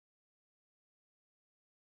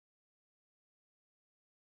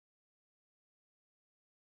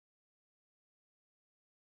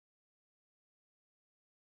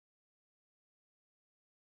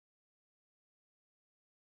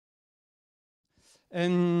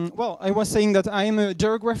Well, I was saying that I am a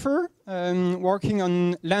geographer working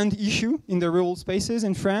on land issue in the rural spaces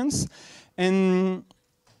in France. And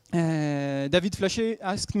David Flachet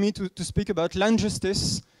asked me to speak about land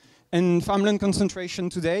justice and farmland concentration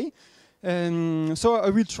today. So I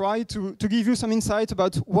will try to give you some insight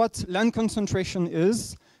about what land concentration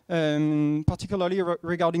is, particularly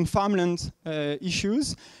regarding farmland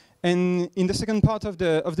issues. And in the second part of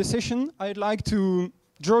the session, I'd like to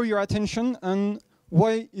draw your attention on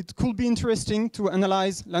why it could be interesting to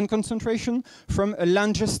analyze land concentration from a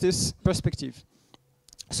land justice perspective.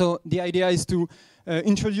 So the idea is to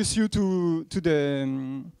introduce you to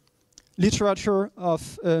the literature of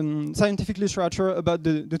scientific literature about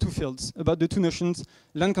the two fields, about the two notions,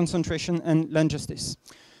 land concentration and land justice.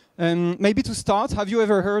 Maybe to start, have you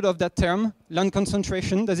ever heard of that term, land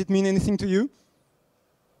concentration? Does it mean anything to you?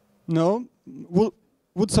 No?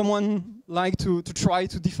 Would someone like to try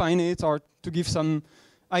to define it or to give some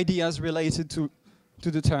ideas related to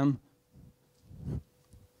the term?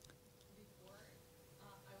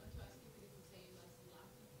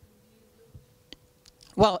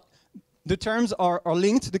 Well, the terms are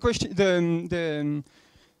linked. The question,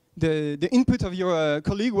 the input of your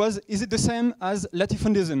colleague was: is it the same as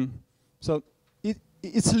latifundism? So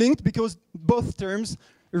it's linked because both terms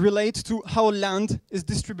relate to how land is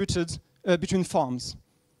distributed between farms.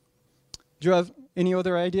 Do you have any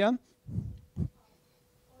other idea?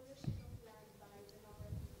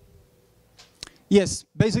 Yes,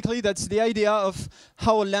 basically that's the idea of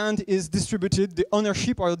how land is distributed, the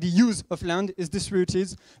ownership or the use of land is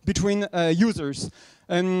distributed between users.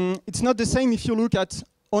 It's not the same if you look at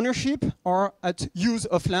ownership or at use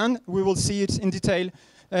of land. We will see it in detail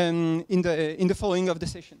in the following of the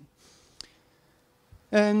session.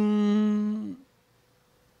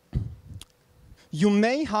 You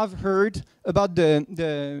may have heard about the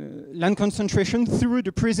land concentration through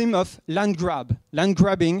the prism of land grab. Land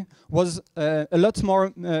grabbing was a lot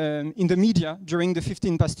more in the media during the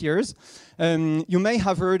 15 past years. You may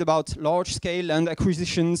have heard about large-scale land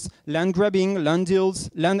acquisitions, land grabbing, land deals,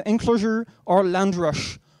 land enclosure, or land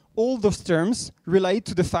rush. All those terms relate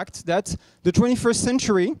to the fact that the 21st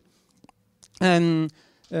century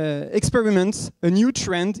experiments a new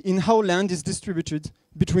trend in how land is distributed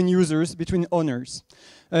between users, between owners.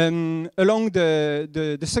 Along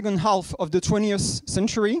the second half of the 20th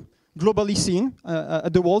century, globally seen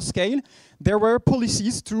at the world scale, there were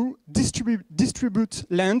policies to distribute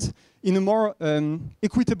land in a more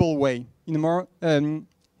equitable way, in a more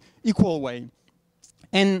equal way.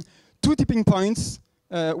 And two tipping points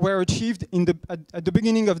were achieved at the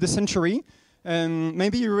beginning of the century.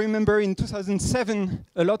 Maybe you remember in 2007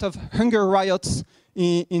 a lot of hunger riots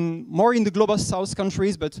more in the global south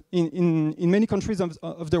countries, but in many countries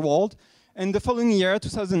of the world. And the following year,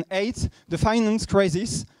 2008, the finance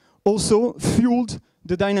crisis also fueled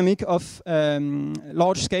the dynamic of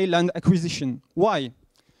large-scale land acquisition. Why?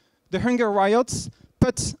 The hunger riots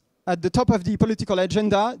put at the top of the political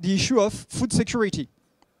agenda the issue of food security.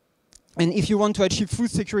 And if you want to achieve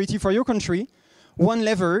food security for your country, one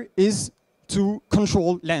lever is to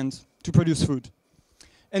control land, to produce food.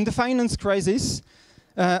 And the finance crisis,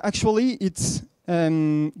 actually, it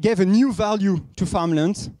gave a new value to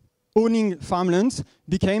farmland. Owning farmland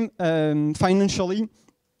became financially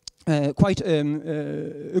quite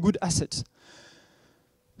a good asset.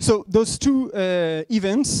 So those two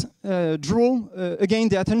events drew again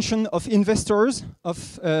the attention of investors,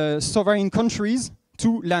 of sovereign countries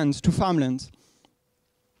to land, to farmland.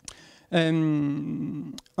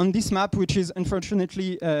 On this map, which is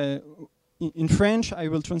unfortunately in French, I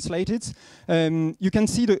will translate it. You can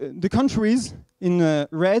see the countries in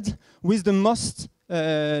red with the most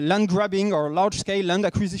land grabbing or large-scale land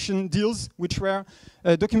acquisition deals which were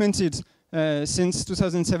documented since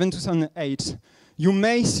 2007-2008. You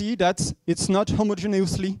may see that it's not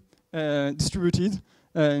homogeneously distributed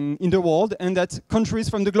in the world, and that countries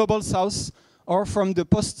from the global south or from the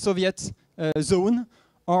post-Soviet zone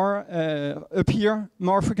appear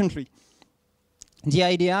more frequently. The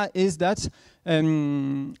idea is that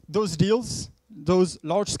those deals, those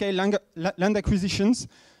large-scale land acquisitions,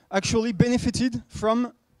 actually benefited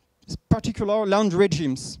from particular land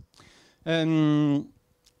regimes. In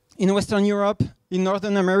Western Europe, in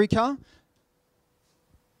Northern America,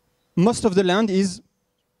 most of the land is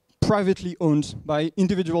privately owned by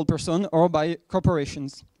individual persons or by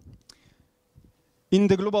corporations. In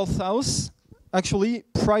the global south, actually,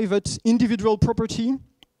 private individual property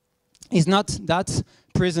is not that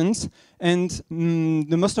present, and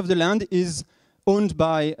the most of the land is owned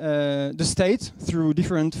by the state through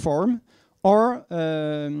different forms, or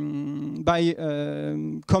by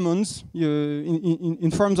commons,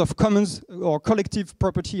 in forms of commons or collective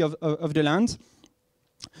property of the land.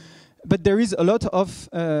 But there is a lot of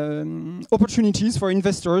opportunities for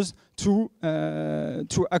investors to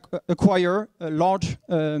acquire large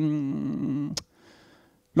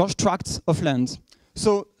tracts of land.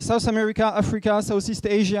 So South America, Africa, Southeast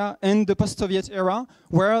Asia, and the post-Soviet era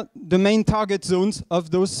were the main target zones of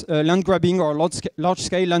those land grabbing or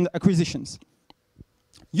large-scale land acquisitions.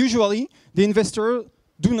 Usually, the investor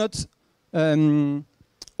do not own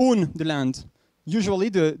the land. Usually,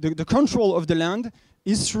 the control of the land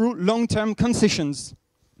is through long-term concessions.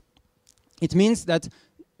 It means that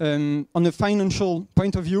on a financial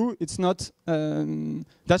point of view, it's not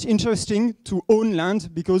that interesting to own land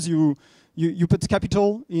because you put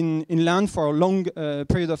capital in land for a long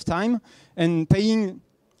period of time, and paying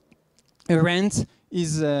a rent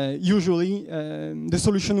is usually the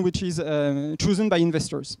solution which is chosen by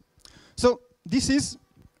investors. So this is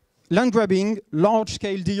land grabbing,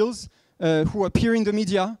 large-scale deals who appear in the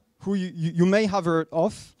media, who you may have heard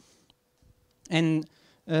of. And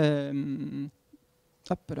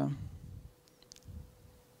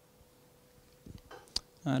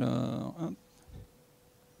alors, hop.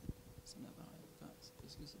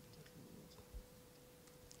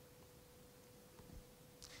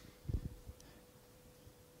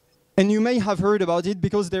 And you may have heard about it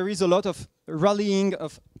because there is a lot of rallying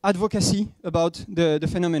of advocacy about the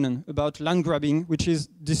phenomenon, about land grabbing, which is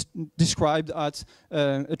described as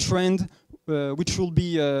a trend which should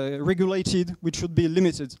be regulated, which should be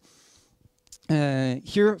limited.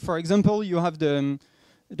 Here, for example, you have a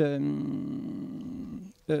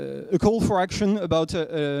call for action about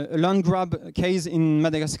a land grab case in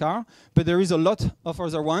Madagascar, but there is a lot of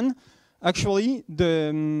other ones. Actually,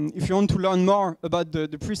 if you want to learn more about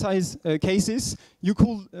the precise cases, you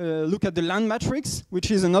could look at the Land Matrix,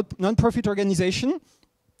 which is a non-profit organization,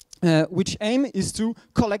 which aim is to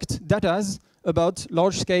collect data about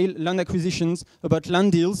large-scale land acquisitions, about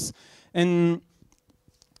land deals, and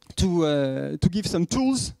to give some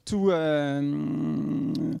tools to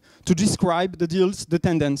describe the deals, the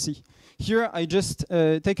tendency. Here, I just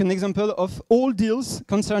take an example of all deals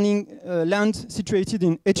concerning land situated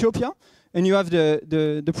in Ethiopia, and you have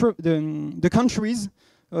the countries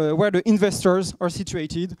where the investors are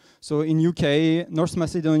situated. So in UK, North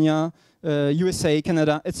Macedonia, USA,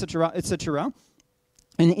 Canada, etc., etc.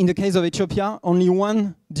 And in the case of Ethiopia, only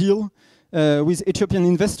one deal with Ethiopian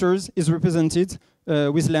investors is represented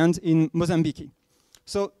with land in Mozambique.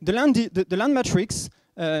 So the land matrix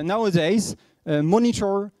nowadays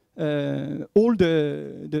monitor all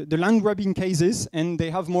the land grabbing cases, and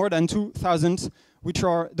they have more than 2,000 which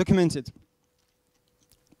are documented.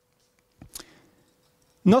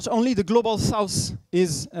 Not only the global south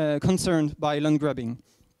is concerned by land grabbing,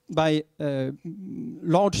 by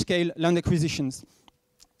large-scale land acquisitions.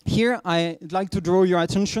 Here I'd like to draw your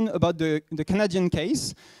attention about the Canadian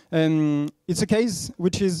case. It's a case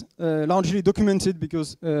which is largely documented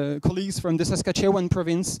because colleagues from the Saskatchewan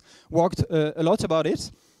province worked a lot about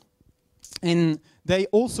it. And they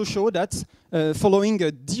also show that following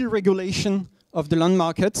a deregulation of the land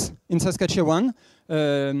market in Saskatchewan,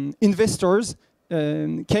 investors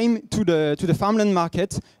came to the farmland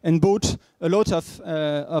market and bought a lot of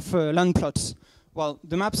land plots. Well,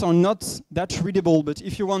 the maps are not that readable, but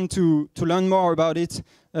if you want to learn more about it,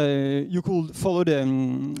 you could follow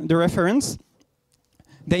the reference.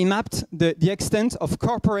 They mapped the extent of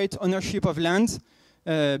corporate ownership of land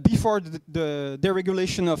before the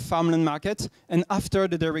deregulation of farmland market and after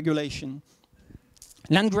the deregulation.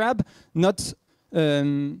 Land grab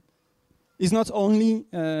is not only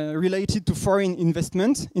related to foreign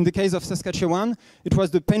investment. In the case of Saskatchewan, it was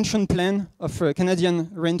the pension plan of Canadian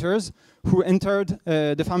renters who entered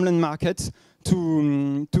the farmland market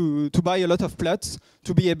to buy a lot of plots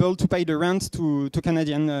to be able to pay the rent to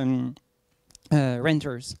Canadian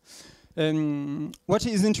renters. What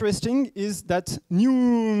is interesting is that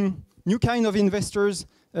new kind of investors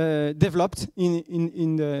developed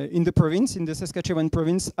in the province, in the Saskatchewan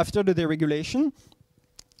province, after the deregulation.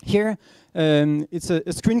 Here, it's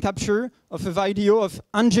a screen capture of a video of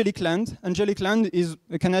Angelic Land. Angelic Land is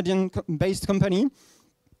a Canadian-based company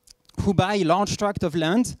who buy large tracts of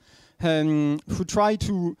land, who try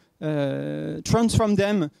to transform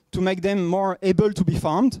them to make them more able to be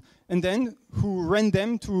farmed, and then who rent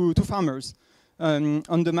them to farmers.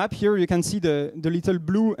 On the map here, you can see the little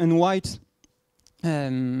blue and white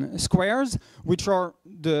squares, which are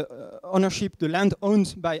the ownership, the land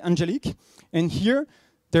owned by Angelic. And here,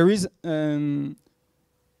 there is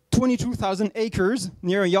 22,000 acres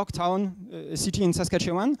near Yorktown, a city in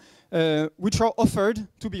Saskatchewan, which are offered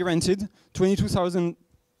to be rented. 22,000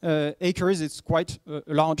 acres, it's quite a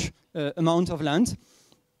large amount of land.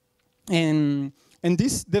 And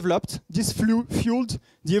this fueled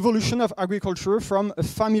the evolution of agriculture from a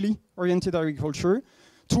family-oriented agriculture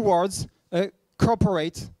towards a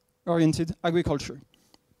corporate-oriented agriculture.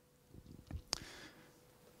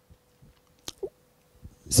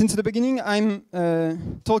 Since the beginning, I'm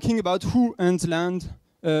talking about who owns land,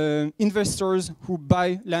 investors who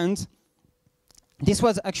buy land. This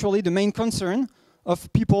was actually the main concern of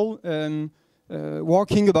people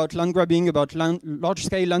working about land grabbing, about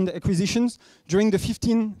large-scale land acquisitions during the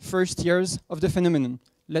 15 first years of the phenomenon.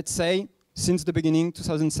 Let's say since the beginning,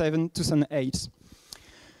 2007, 2008.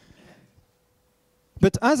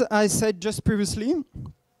 But as I said just previously,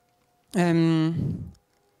 when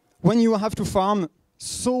you have to farm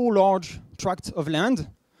so large tract of land,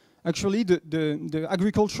 actually the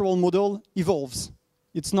agricultural model evolves.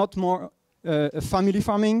 It's not more a family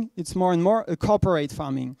farming, it's more and more a corporate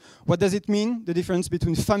farming. What does it mean, the difference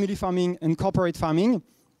between family farming and corporate farming?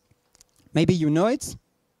 Maybe you know it.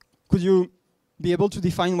 Could you be able to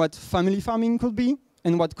define what family farming could be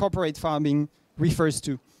and what corporate farming refers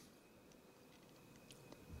to?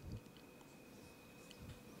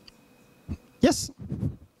 Yes?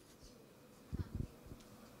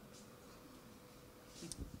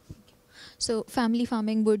 So family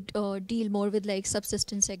farming would deal more with like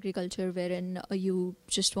subsistence agriculture, wherein you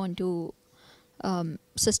just want to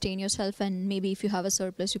sustain yourself, and maybe if you have a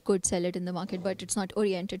surplus, you could sell it in the market, but it's not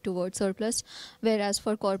oriented towards surplus. Whereas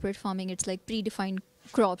for corporate farming, it's like predefined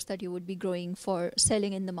crops that you would be growing for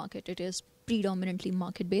selling in the market. It is predominantly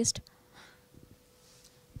market-based.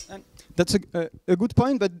 That's a good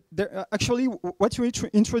point, but there, actually what you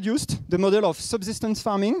introduced, the model of subsistence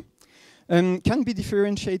farming, can be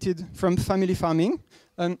differentiated from family farming.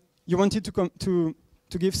 You wanted to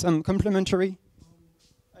give some complementary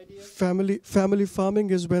ideas? Family farming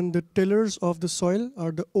is when the tillers of the soil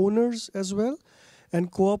are the owners as well, and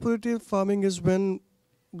cooperative farming is when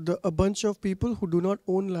a bunch of people who do not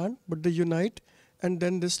own land but they unite, and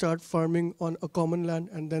then they start farming on a common land,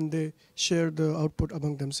 and then they share the output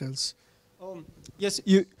among themselves. Yes,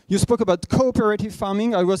 you spoke about cooperative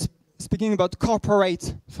farming. I was speaking about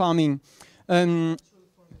corporate farming.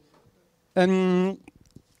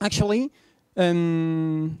 Actually,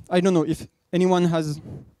 I don't know if anyone has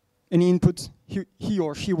any input he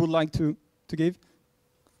or she would like to give.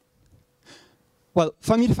 Well,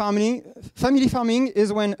 family farming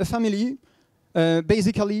is when a family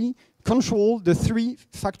basically control the three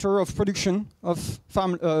factors of production of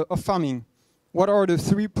farming. What are the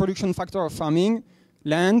three production factors of farming?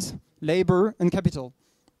 Land, labor, and capital.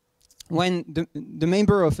 When the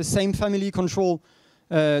member of the same family control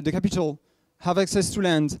the capital, have access to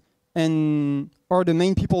land, and are the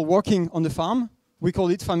main people working on the farm, we call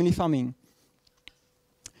it family farming.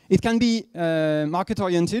 It can be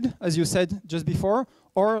market-oriented, as you said just before,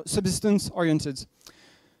 or subsistence-oriented.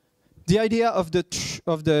 The idea of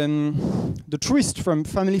the twist from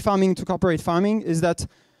family farming to corporate farming is that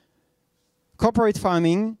corporate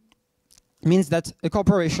farming means that a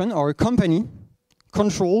corporation or a company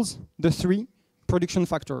controls the three production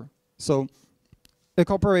factors. So a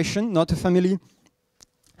corporation, not a family,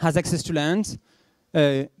 has access to land,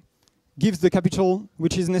 gives the capital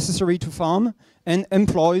which is necessary to farm, and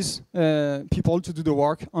employs people to do the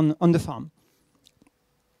work on the farm.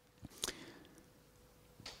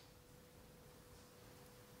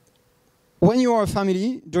 When you are a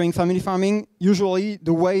family, during family farming, usually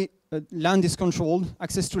the way land is controlled,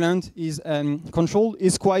 access to land is controlled,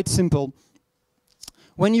 is quite simple.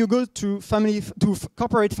 When you go to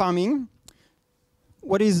corporate farming,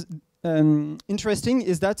 what is interesting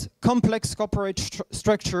is that complex corporate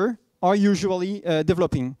structure are usually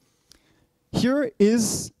developing. Here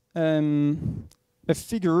is a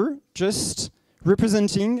figure just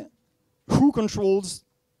representing who controls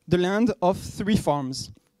the land of 3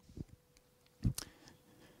 farms.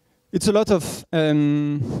 It's a lot of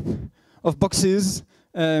boxes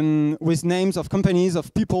with names of companies,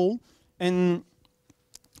 of people, and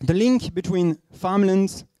the link between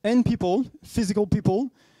farmlands and people, physical people,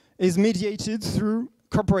 is mediated through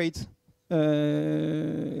corporate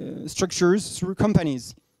structures, through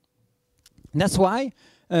companies. That's why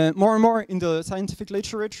more and more in the scientific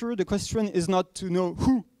literature, the question is not to know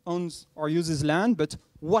who owns or uses land, but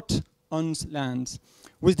what owns land,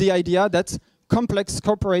 with the idea that complex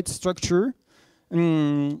corporate structure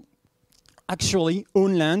actually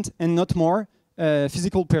own land and not more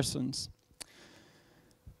physical persons.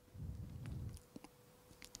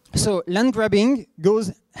 So land grabbing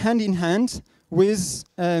goes hand in hand with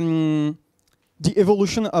the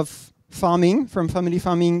evolution of farming, from family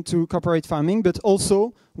farming to corporate farming, but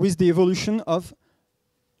also with the evolution of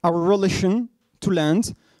our relation to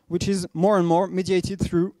land, which is more and more mediated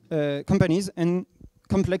through companies and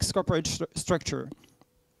complex corporate structure.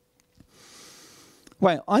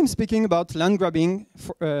 Well, I'm speaking about land grabbing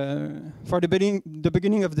for the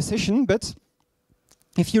beginning of the session, but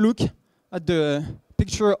if you look at the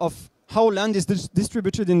picture of how land is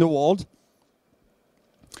distributed in the world,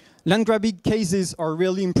 land grabbing cases are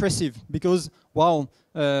really impressive because, wow,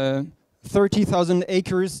 30,000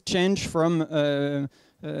 acres change from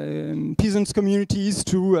peasants communities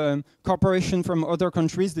to corporation from other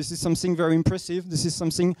countries. This is something very impressive. This is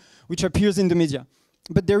something which appears in the media.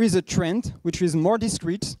 But there is a trend which is more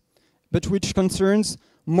discrete, but which concerns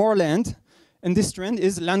more land, and this trend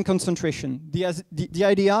is land concentration. The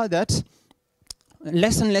idea that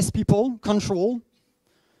less and less people control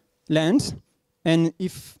land, and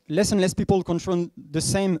if less and less people control the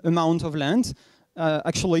same amount of land,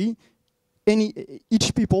 actually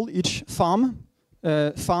each farm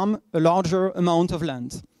farm a larger amount of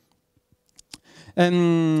land.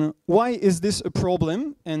 Why is this a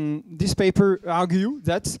problem? And this paper argues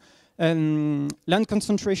that land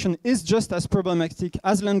concentration is just as problematic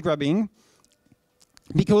as land grabbing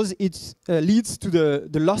because it leads to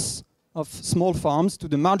the loss of small farms, to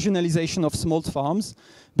the marginalization of small farms,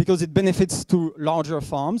 because it benefits to larger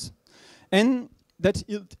farms, and that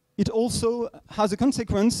it also has a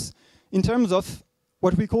consequence in terms of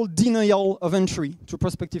what we call denial of entry to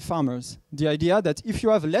prospective farmers. The idea that if you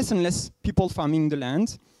have less and less people farming the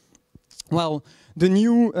land, well, the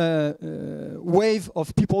new wave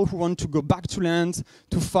of people who want to go back to land,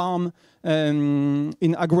 to farm in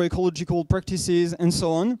agroecological practices and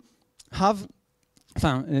so on,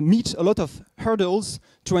 meet a lot of hurdles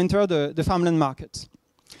to enter the farmland market.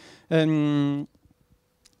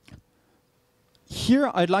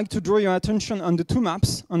 Here, I'd like to draw your attention on the two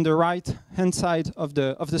maps on the right-hand side of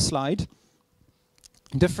the slide.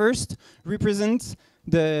 The first represents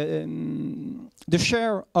the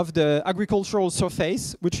share of the agricultural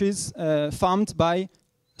surface which is farmed by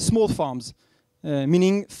small farms,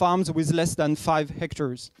 meaning farms with less than 5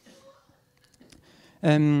 hectares.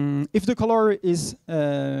 If the color is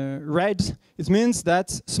red, it means that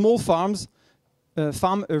small farms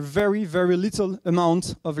farm a very, very little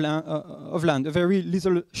amount of land, a very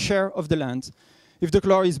little share of the land. If the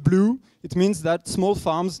color is blue, it means that small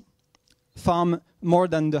farms farm more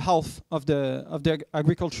than the half of their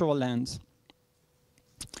agricultural land.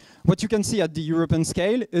 What you can see at the European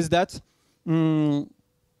scale is that the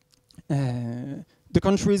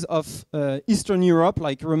countries of Eastern Europe,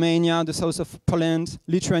 like Romania, the south of Poland,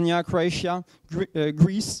 Lithuania, Croatia,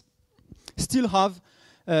 Greece, still have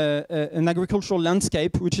an agricultural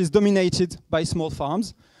landscape which is dominated by small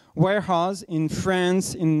farms, whereas in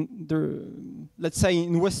France, let's say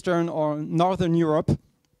in Western or Northern Europe,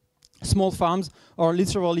 small farms are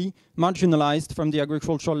literally marginalized from the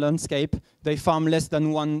agricultural landscape. They farm less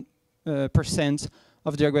than 1%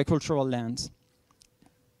 of the agricultural land.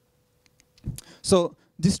 So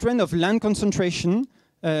this trend of land concentration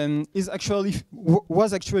was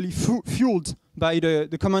actually fueled by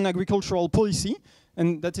the common agricultural policy,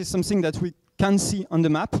 and that is something that we can see on the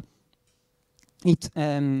map. It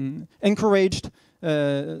encouraged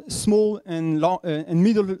small and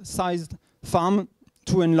middle-sized farms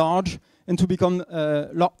to enlarge and to become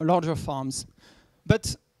larger farms.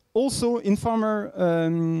 But also in former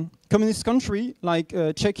communist countries like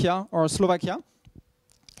Czechia or Slovakia,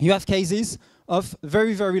 you have cases of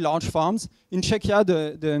very, very large farms. In Czechia,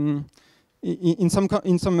 in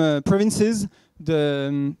some provinces,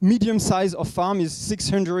 the medium size of farm is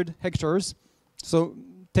 600 hectares, so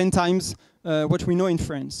 10 times what we know in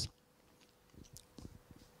France.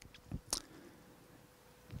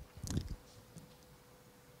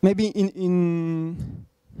 Maybe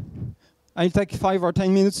I'll take 5 or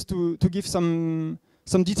 10 minutes to give some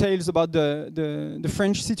details about the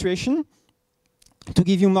French situation, to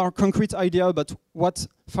give you more concrete idea about what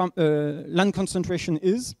land concentration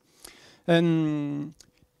is.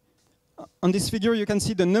 On this figure, you can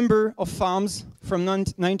see the number of farms from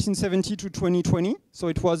 1970 to 2020. So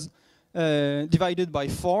it was divided by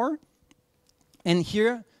 4. And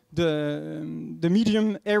here, the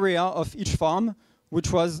medium area of each farm,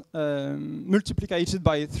 which was multiplied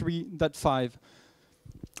by 3.5.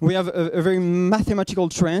 We have a very mathematical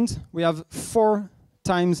trend. We have 4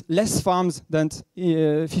 times less farms than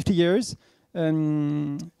 50 years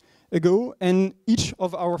ago, and each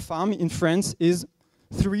of our farms in France is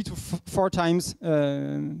 3 to 4 times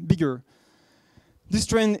bigger. This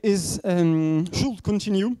trend is should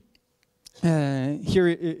continue. Here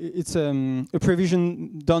it's a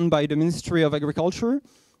provision done by the Ministry of Agriculture.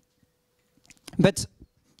 But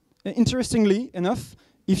interestingly enough,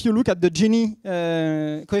 if you look at the Gini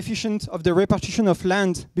coefficient of the repartition of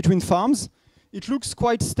land between farms, it looks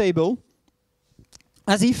quite stable,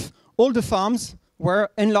 as if all the farms were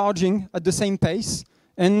enlarging at the same pace,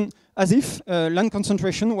 and as if land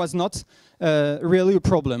concentration was not really a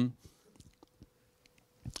problem.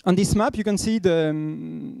 On this map, you can see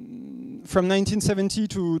from 1970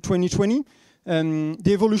 to 2020,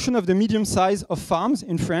 the evolution of the medium size of farms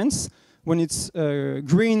in France. When it's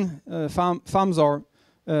green, farms are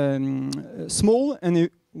small, and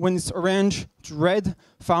when it's orange to red,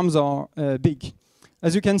 farms are big.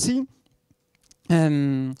 As you can see,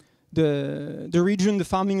 the region, the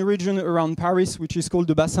farming region around Paris, which is called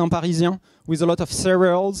the Bassin Parisien, with a lot of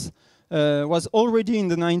cereals, was already in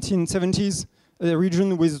the 1970s a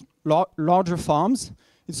region with larger farms.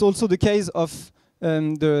 It's also the case of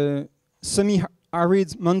the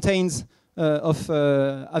semi-arid mountains of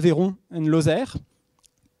Aveyron and Lozère.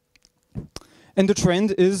 And the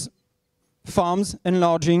trend is farms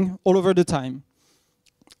enlarging all over the time.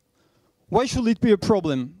 Why should it be a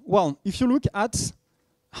problem? Well, if you look at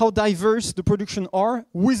how diverse the production are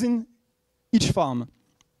within each farm.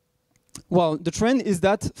 Well, the trend is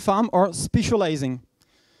that farms are specializing.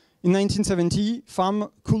 In 1970,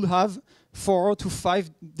 farm could have 4 to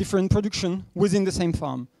 5 different production within the same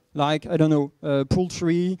farm. Like, I don't know,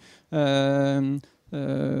 poultry,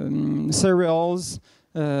 cereals,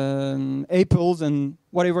 apples, and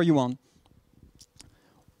whatever you want.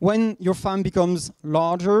 When your farm becomes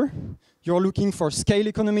larger, you're looking for scale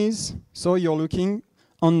economies, so you're looking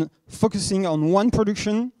on focusing on one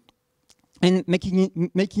production and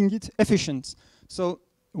making it efficient. So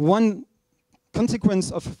one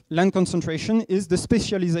consequence of land concentration is the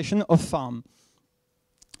specialization of farm.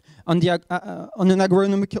 On an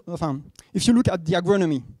agronomic farm, if you look at the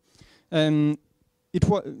agronomy,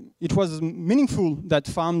 it was meaningful that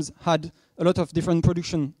farms had a lot of different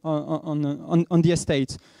production on the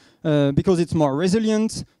estate because it's more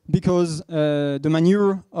resilient, because the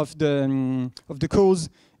manure of the cows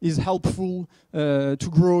is helpful to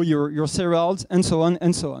grow your cereals, and so on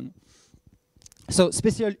and so on. So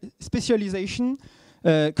specialization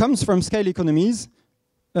comes from scale economies,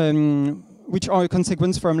 which are a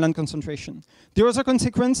consequence from land concentration. The other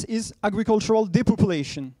consequence is agricultural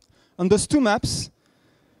depopulation. On those two maps,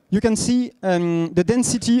 you can see the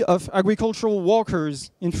density of agricultural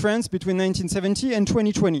workers in France between 1970 and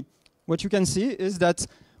 2020. What you can see is that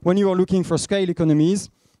when you are looking for scale economies,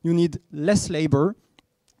 you need less labor,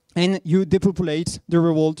 and you depopulate the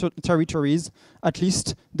rural territories, at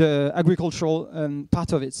least the agricultural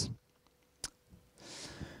part of it.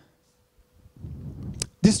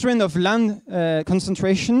 This trend of land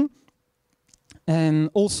concentration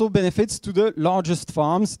also benefits to the largest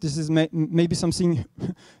farms. This is maybe something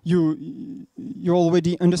you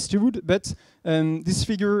already understood, but this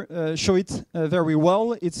figure shows it very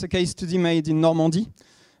well. It's a case study made in Normandy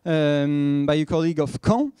by a colleague of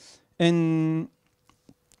Caen, and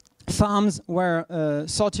farms were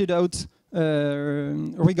sorted out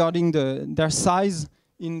regarding their size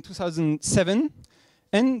in 2007,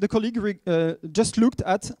 and the colleague just looked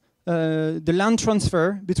at the land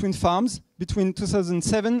transfer between farms between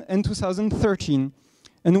 2007 and 2013.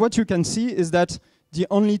 And what you can see is that the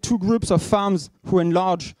only two groups of farms who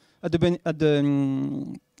enlarge are the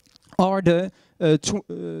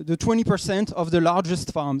 20% of the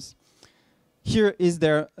largest farms. Here is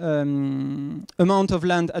their amount of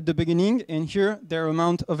land at the beginning, and here their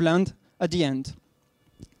amount of land at the end.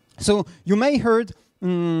 So you may heard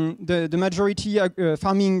the majority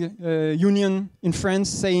farming union in France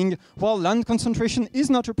saying, well, land concentration is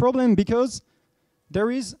not a problem because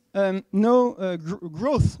there is no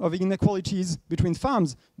growth of inequalities between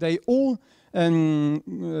farms. They all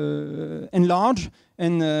enlarge,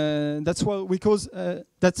 and that's what we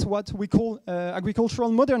call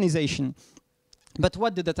agricultural modernization. But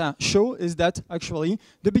what the data show is that actually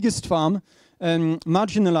the biggest farm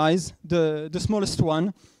marginalize the smallest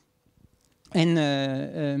one,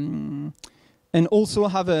 and also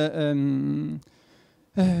have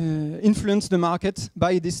influence the market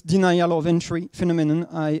by this denial of entry phenomenon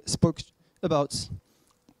I spoke about.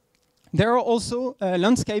 There are also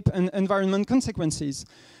landscape and environment consequences.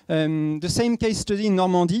 The same case study in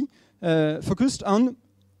Normandy focused on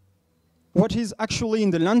what is actually in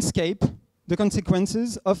the landscape, the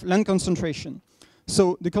consequences of land concentration.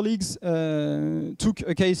 So the colleagues took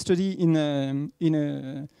a case study in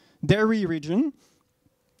a dairy region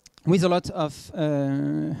with a lot of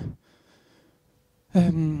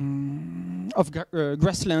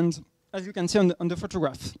grassland, as you can see on the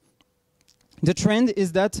photograph. The trend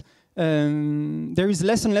is that there is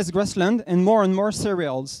less and less grassland and more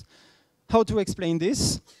cereals. How to explain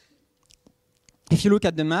this? If you look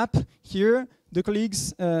at the map here, the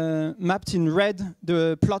colleagues mapped in red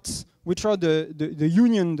the plots which are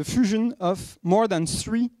the fusion of more than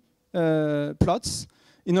 3 plots.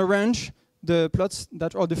 In orange, the plots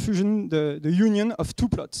that are the fusion, the union of 2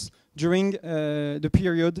 plots during the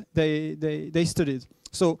period they studied.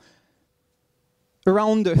 So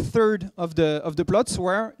around a third of the plots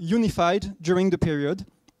were unified during the period.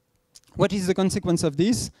 What is the consequence of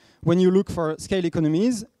this? When you look for scale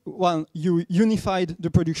economies, well, you unified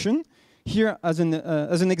the production. Here, as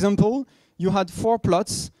an example, you had 4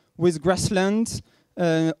 plots with grassland,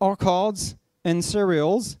 orchards, and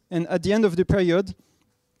cereals. And at the end of the period,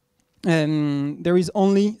 there is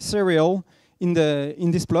only cereal in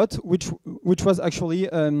this plot, which was actually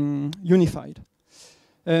unified.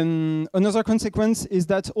 Another consequence is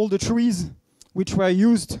that all the trees which were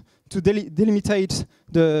used to delimitate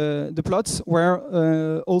the plots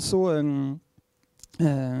were also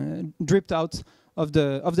dripped out of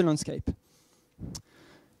the landscape.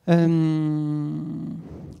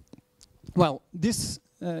 Well, this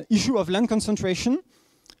issue of land concentration,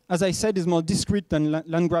 as I said, is more discrete than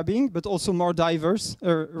land grabbing, but also more diverse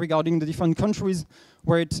regarding the different countries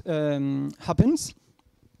where it happens.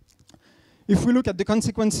 If we look at the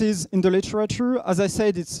consequences in the literature, as I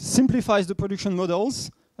said, it simplifies the production models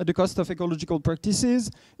at the cost of ecological practices.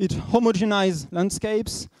 It homogenizes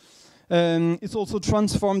landscapes. It also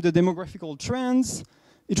transforms the demographical trends.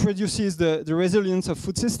 It reduces the resilience of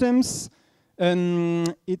food systems.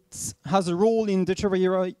 It has a role in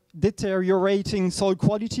deteriorating soil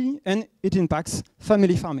quality, and it impacts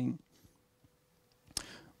family farming.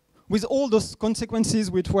 With all those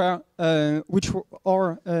consequences which are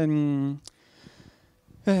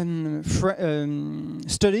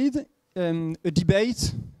studied, a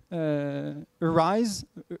debate arises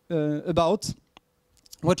about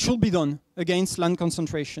what should be done against land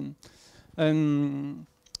concentration.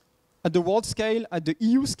 At the world scale, at the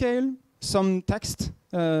EU scale, some texts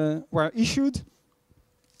were issued.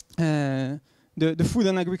 The Food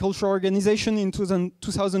and Agriculture Organization in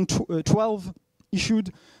 2012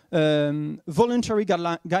 issued voluntary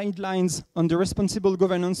guidelines on the responsible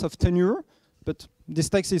governance of tenure, but this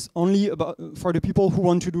text is only about for the people who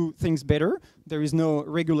want to do things better. There is no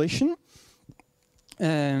regulation.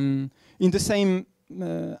 In the same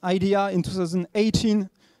idea, in 2018,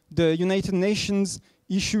 the United Nations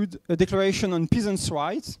issued a declaration on peasants'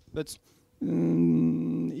 rights, but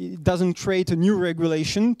it doesn't create a new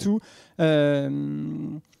regulation to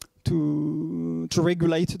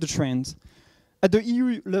regulate the trends. At the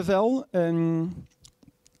EU level,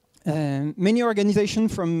 many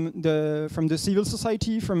organizations from the civil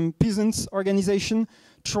society, from peasants' organization,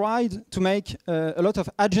 tried to make a lot of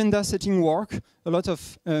agenda-setting work, a lot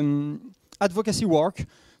of advocacy work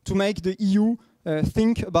to make the EU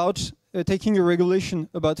think about taking a regulation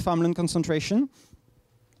about farmland concentration.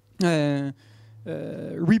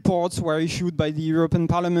 Reports were issued by the European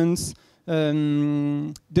Parliament.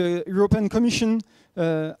 The European Commission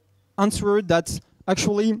answered that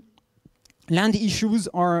actually land issues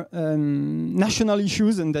are national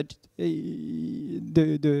issues and that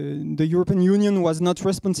the European Union was not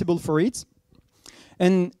responsible for it.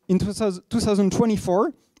 And in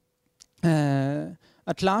 2024,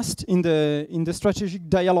 at last, in the strategic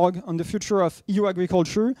dialogue on the future of EU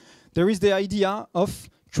agriculture, there is the idea of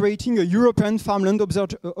creating a European farmland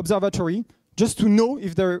observatory just to know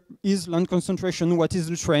if there is land concentration, what is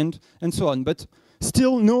the trend, and so on. But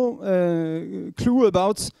still no clue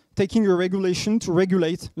about taking a regulation to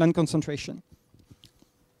regulate land concentration.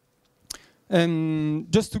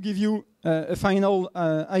 Just to give you a final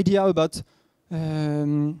idea about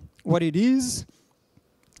what it is,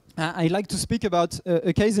 I'd like to speak about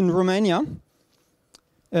a case in Romania.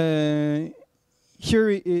 Here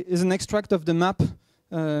is an extract of the map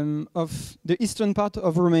of the eastern part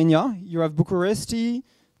of Romania. You have Bucharest,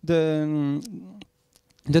 the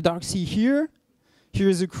Dark Sea here. Here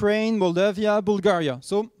is Ukraine, Moldavia, Bulgaria.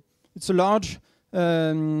 So it's a large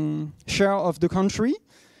share of the country.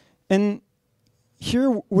 And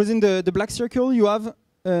here within the black circle, you have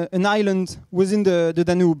an island within the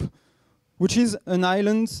Danube, which is an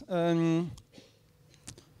island.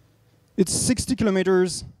 It's 60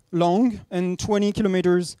 kilometers long and 20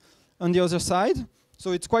 kilometers on the other side.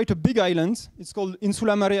 So it's quite a big island. It's called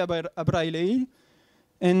Insula Marea Abrailei.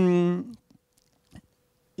 And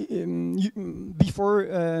before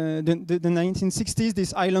the 1960s,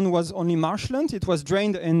 this island was only marshland. It was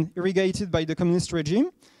drained and irrigated by the communist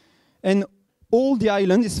regime. And all the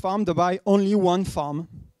island is farmed by only one farm,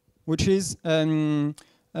 which is,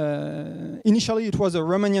 initially it was a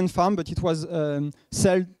Romanian farm, but it was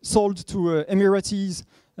sold to Emiratis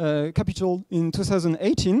capital in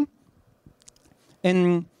 2018.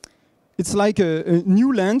 And it's like a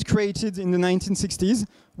new land created in the 1960s,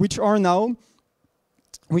 which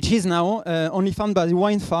is now only farmed by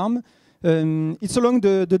one farm. It's along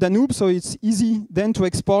the Danube, so it's easy then to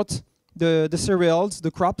export the cereals,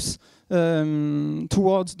 the crops,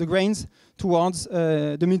 towards the grains, towards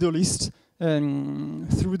the Middle East,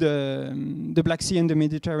 through the Black Sea and the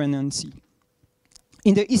Mediterranean Sea.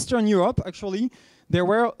 In the Eastern Europe, actually, there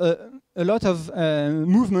were a lot of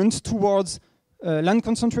movements towards land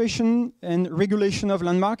concentration and regulation of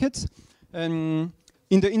land markets. In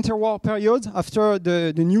the interwar period, after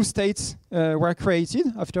the new states were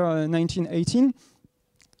created, after 1918,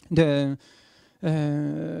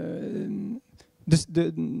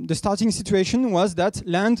 the starting situation was that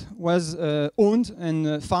land was owned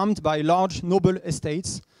and farmed by large noble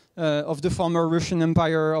estates of the former Russian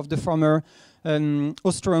Empire, of the former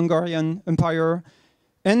Austro-Hungarian Empire,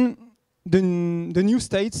 and the new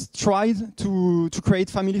states tried to create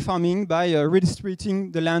family farming by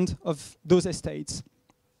redistributing the land of those estates.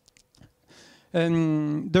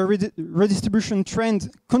 The redistribution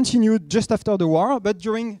trend continued just after the war, but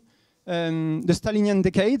during the Stalinian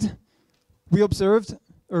decade, we observed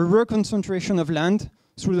a reconcentration of land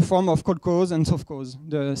through the form of kolkhozs and sovkhozs,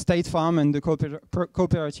 the state farm and the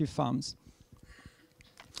cooperative farms.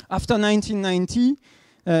 After 1990,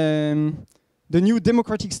 the new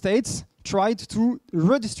democratic states tried to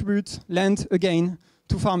redistribute land again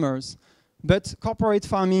to farmers. But corporate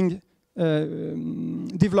farming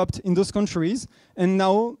developed in those countries, and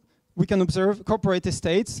now we can observe corporate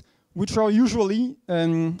estates which are usually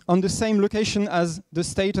on the same location as the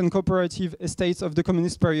state and cooperative estates of the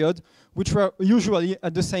communist period, which were usually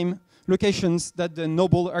at the same locations that the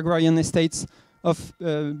noble agrarian estates of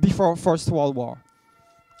before First World War.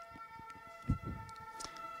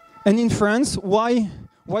 And in France, why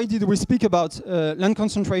did we speak about land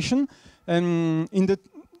concentration? In the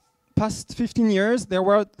past 15 years, there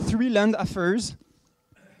were 3 land affairs.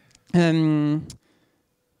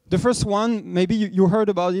 The first one, maybe you heard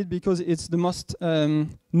about it because it's the most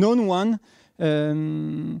known one.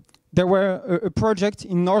 There were a project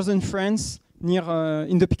in northern France, near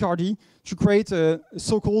in the Picardy, to create a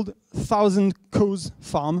so-called 1,000 cows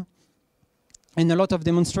farm. And a lot of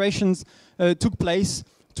demonstrations took place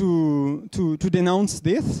to denounce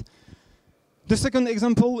this. The second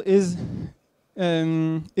example is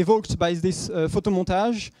evoked by this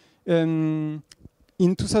photomontage.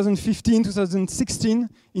 In 2015, 2016,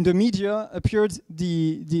 in the media appeared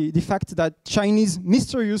the fact that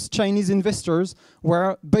mysterious Chinese investors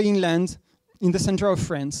were buying land in the center of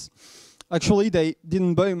France. Actually, they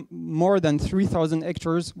didn't buy more than 3,000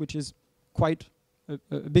 hectares, which is quite a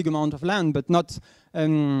big amount of land, but not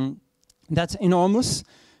that's enormous.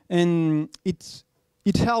 And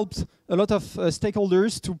it helped a lot of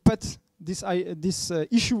stakeholders to put this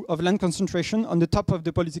issue of land concentration on the top of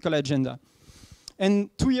the political agenda. And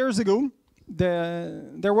 2 years ago,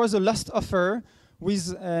 there was a last offer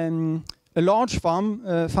with a large farm,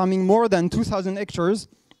 farming more than 2,000 hectares,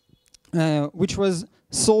 which was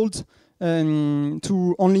sold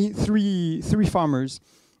to only three farmers.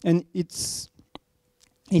 And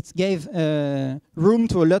it gave room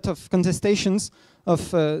to a lot of contestations of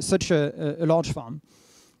such a large farm.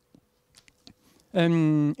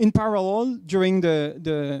 In parallel, during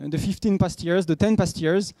the 15 past years, the 10 past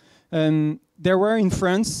years, there were in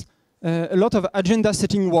France a lot of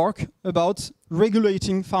agenda-setting work about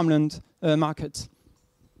regulating farmland markets.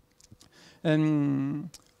 When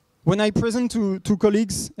I present to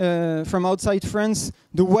colleagues from outside France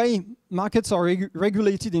the way markets are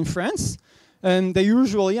regulated in France, they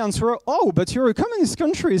usually answer, "Oh, but you're a communist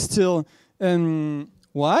country still."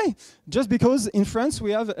 Why? Just because in France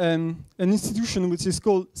we have an institution which is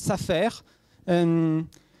called SAFER, and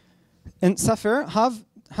SAFER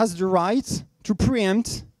has the right to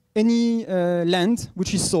preempt any land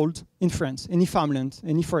which is sold in France, any farmland,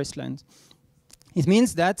 any forest land. It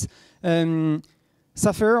means that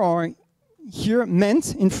SAFER are here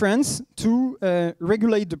meant in France to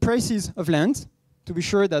regulate the prices of land, to be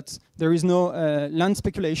sure that there is no land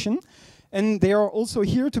speculation. And they are also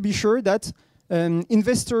here to be sure that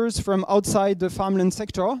investors from outside the farmland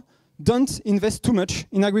sector don't invest too much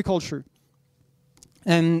in agriculture.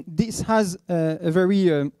 And this has a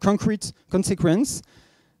very concrete consequence.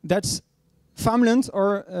 That's farmland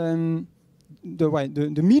are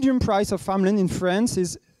the median price of farmland in France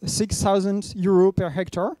is 6,000 euro per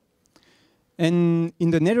hectare. And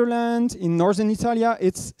in the Netherlands, in northern Italy,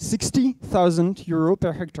 it's 60,000 euro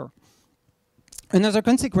per hectare. Another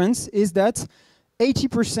consequence is that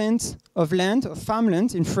 80% of land, of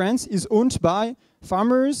farmland in France, is owned by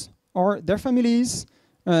farmers or their families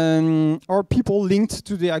or people linked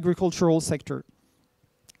to the agricultural sector.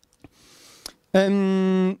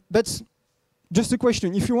 But just a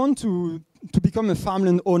question, if you want to become a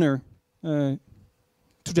farmland owner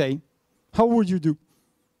today, how would you do?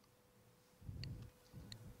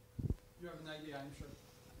 You have an idea, I'm sure.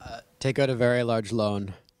 Take out a very large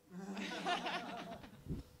loan.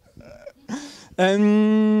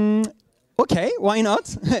 Okay, why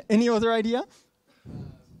not? Any other idea?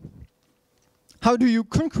 How do you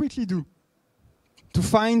concretely do to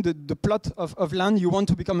find the plot of land you want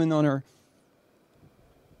to become an owner?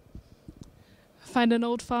 Find an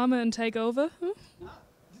old farmer and take over.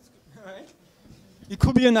 Right. It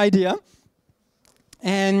could be an idea.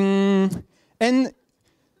 And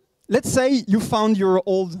let's say you found your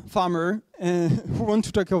old farmer who wants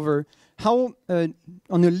to take over. How,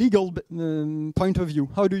 on a legal point of view,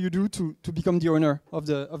 how do you do to become the owner of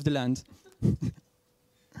the land?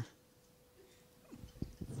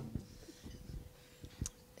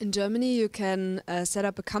 In Germany, you can set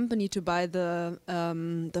up a company to buy the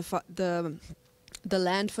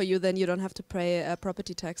land for you. Then you don't have to pay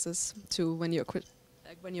property taxes when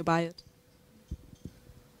you buy it.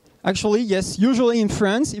 Actually, yes. Usually in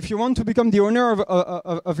France, if you want to become the owner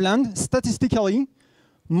of land, statistically,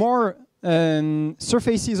 more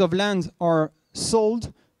surfaces of land are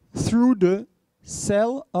sold through the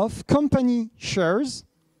sale of company shares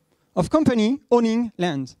of company owning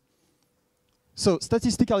land. So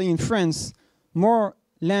statistically in France, more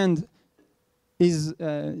land is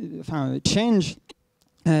change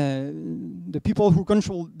the people who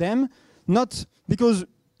control them, not because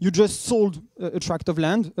you just sold a tract of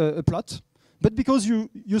land, a plot, but because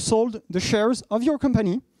you sold the shares of your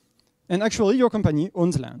company, and actually your company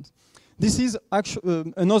owns land. This is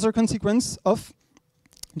another consequence of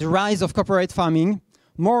the rise of corporate farming.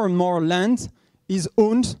 More and more land is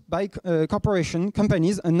owned by corporation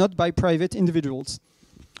companies and not by private individuals.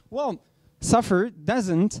 Well, SAFER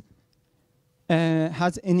doesn't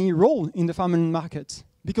have any role in the farmland market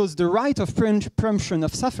because the right of preemption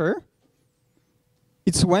of SAFER,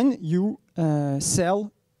 it's when you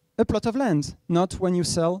sell a plot of land, not when you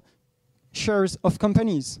sell shares of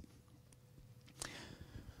companies.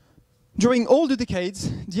 During all the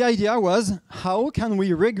decades, the idea was, how can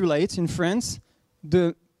we regulate in France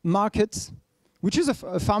the market, which is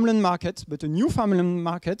a farmland market, but a new farmland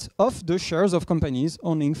market of the shares of companies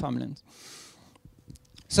owning farmland.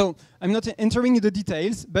 So I'm not entering the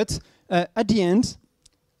details, but at the end,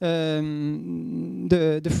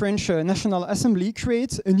 the French National Assembly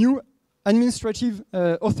creates a new administrative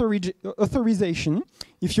authorization.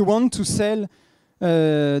 If you want to sell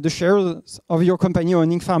the shares of your company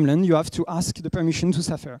owning farmland, you have to ask the permission to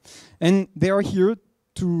SAFER. And they are here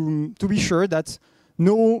to be sure that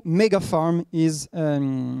no mega farm is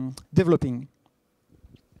developing.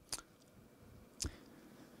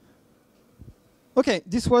 Okay,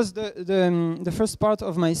 this was the first part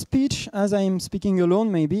of my speech. As I am speaking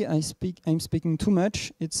alone, maybe I'm speaking too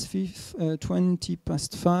much. It's 20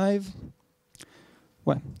 past 5.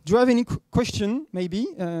 Well, do you have any question, maybe,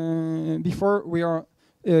 before we are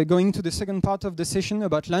going to the second part of the session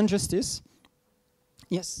about land justice?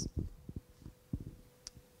 Yes.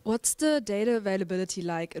 What's the data availability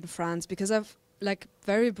like in France? Because I've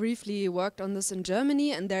very briefly worked on this in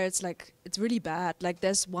Germany, and there it's really bad.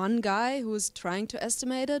 There's one guy who's trying to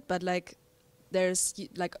estimate it, but there's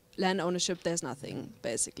land ownership, there's nothing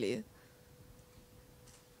basically.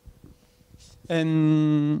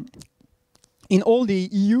 In all the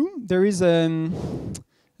EU, there is a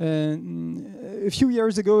few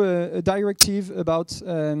years ago a directive about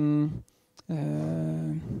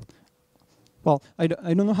well, I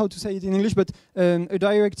don't know how to say it in English, but a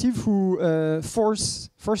directive who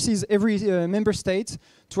forces every member state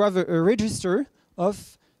to have a register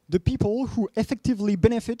of the people who effectively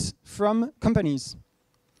benefit from companies.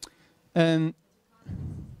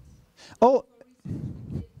 Oh,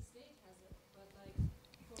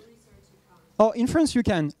 in France you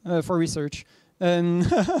can for research.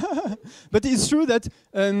 But it's true that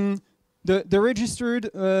the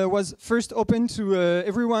registered was first open to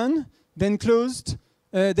everyone, then closed,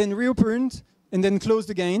 then reopened, and then closed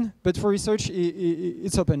again. But for research,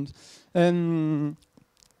 it's opened.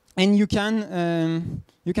 and you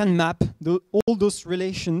can map all those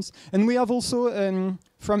relations. And we have also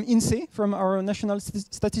from INSEE, from our National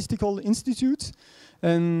Statistical Institute,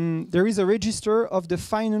 there is a register of the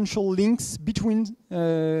financial links between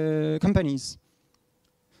companies,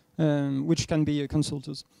 which can be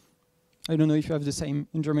consulted. I don't know if you have the same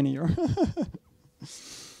in Germany. Or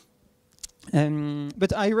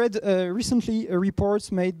but I read recently a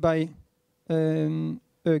report made by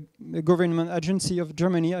a government agency of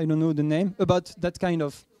Germany, I don't know the name, about that kind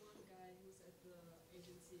of.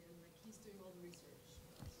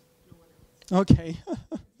 Okay.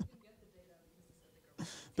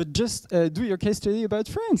 But just do your case study about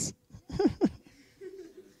France.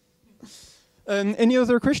 Any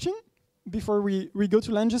other question before we go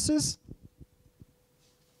to land justice?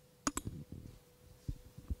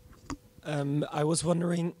 I was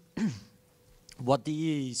wondering what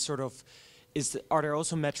the sort of are there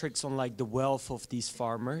also metrics on like the wealth of these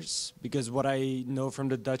farmers? Because what I know from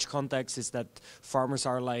the Dutch context is that farmers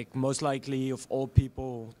are like most likely of all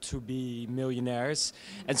people to be millionaires.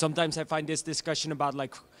 And sometimes I find this discussion about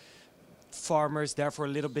like farmers therefore a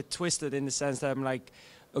little bit twisted in the sense that I'm like,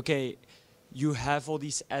 okay, you have all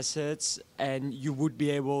these assets and you would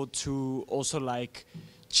be able to also like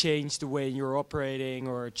change the way you're operating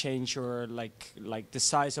or change your like the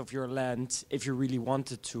size of your land if you really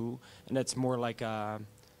wanted to, and that's more like a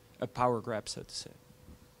power grab, so to say.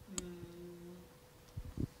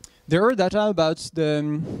 There are data about the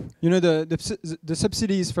the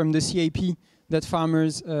subsidies from the CAP that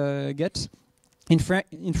farmers get.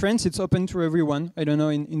 In France, it's open to everyone. I don't know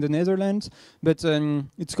in the Netherlands, but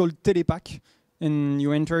it's called Télépac, and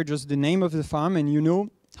you enter just the name of the farm and you know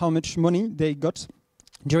how much money they got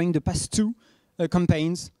during the past two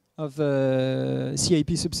campaigns of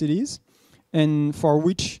CAP subsidies, and for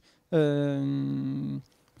which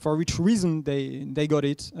reason they got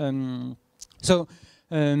it.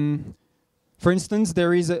 For instance,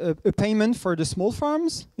 there is a payment for the small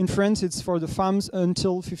farms. In France, it's for the farms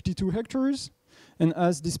until 52 hectares, and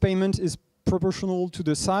as this payment is proportional to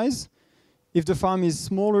the size, if the farm is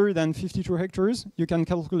smaller than 52 hectares, you can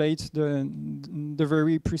calculate the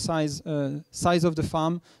very precise size of the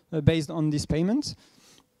farm based on this payment.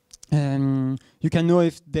 You can know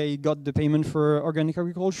if they got the payment for organic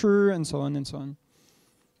agriculture and so on and so on.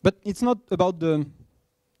 But it's not about the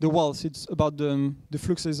wealth, it's about the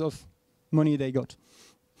fluxes of money they got.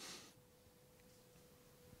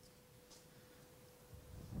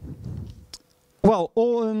 Well,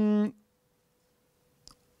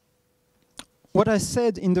 what I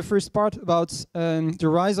said in the first part about the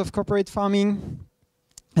rise of corporate farming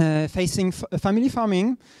facing family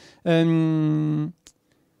farming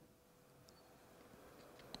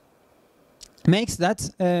makes that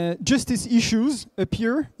justice issues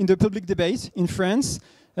appear in the public debate in France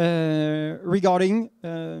regarding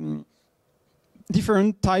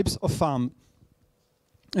different types of farm.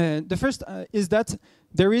 The first is that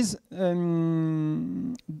there is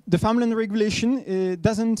the farmland regulation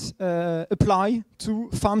doesn't apply to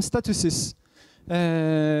farm statuses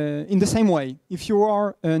in the same way. If you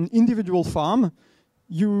are an individual farm,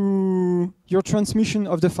 your transmission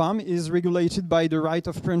of the farm is regulated by the right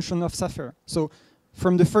of preemption of SAFER. So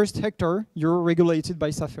from the first hectare, you're regulated by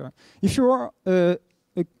SAFER. If you are a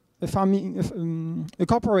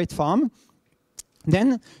corporate farm,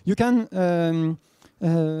 then you can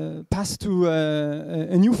pass to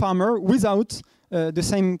a new farmer without the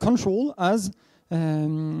same control as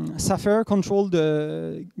SAFER controlled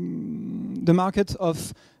the market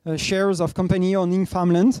of shares of company owning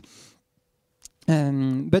farmland,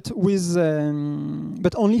 but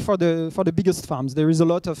only for the biggest farms. There is a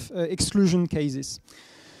lot of exclusion cases.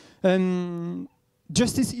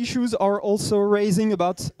 Justice issues are also raising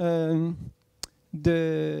about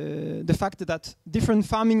the fact that different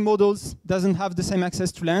farming models doesn't have the same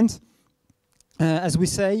access to land. As we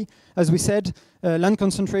said, land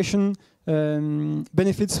concentration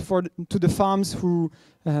benefits to the farms who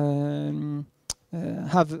are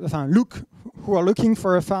looking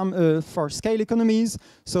for a farm for scale economies.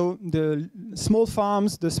 So the small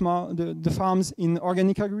farms, the farms in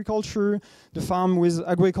organic agriculture, the farm with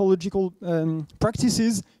agroecological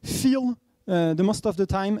practices feel the most of the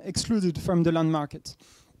time excluded from the land market.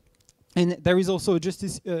 And there is also a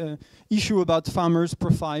justice issue about farmers'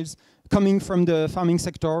 profiles coming from the farming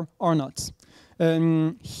sector or not.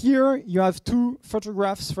 Here you have two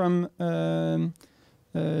photographs from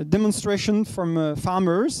demonstration from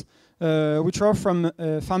farmers, which are from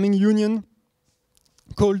a farming union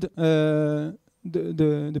called the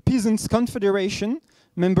Peasants Confederation,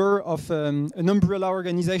 member of an umbrella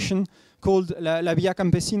organization called La Via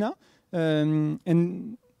Campesina.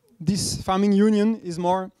 And this farming union is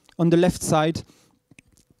more on the left side,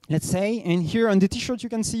 let's say. And here on the T-shirt you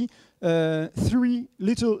can see three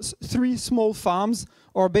small farms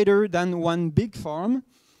are better than one big farm.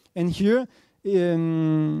 And here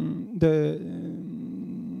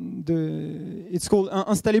it's called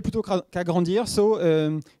installer plutôt qu'agrandir. So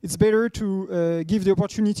it's better to give the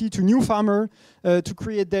opportunity to new farmers to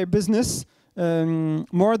create their business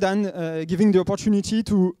more than giving the opportunity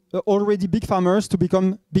to already big farmers to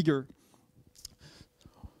become bigger.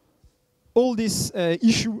 All this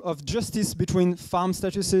issue of justice between farm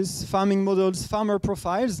statuses, farming models, farmer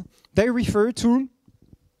profiles, they refer to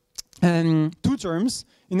two terms.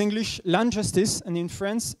 In English, land justice, and in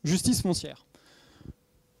France, justice foncière.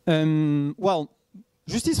 Well,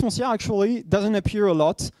 justice foncière actually doesn't appear a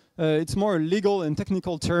lot. It's more a legal and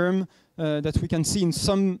technical term that we can see in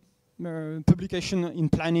some publication in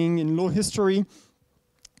planning, in law history.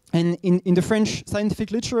 And in the French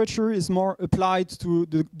scientific literature is more applied to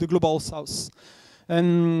the global south.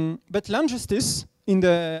 But land justice in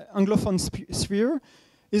the Anglophone sphere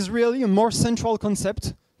is really a more central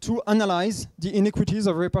concept to analyze the inequities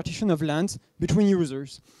of repartition of land between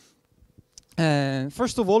users.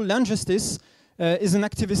 First of all, land justice is an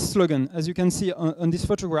activist slogan, as you can see on this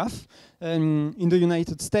photograph. In the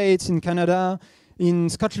United States, in Canada, in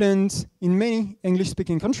Scotland, in many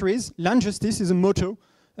English-speaking countries, land justice is a motto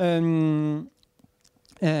and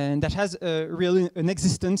that has really an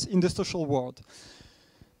existence in the social world.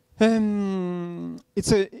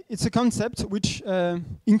 It's a concept which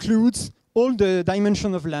includes all the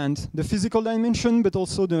dimension of land, the physical dimension, but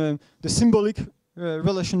also the symbolic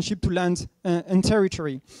relationship to land and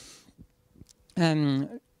territory.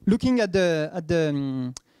 Looking at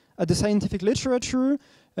the scientific literature,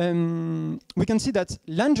 we can see that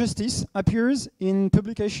land justice appears in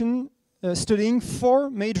publication studying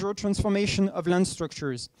 4 major transformations of land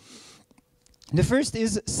structures. The first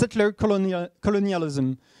is settler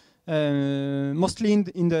colonialism, mostly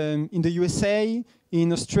in the USA,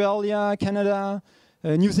 in Australia, Canada,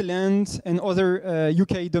 New Zealand, and other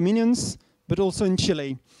UK dominions, but also in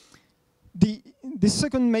Chile. The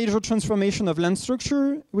second major transformation of land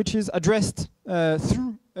structure, which is addressed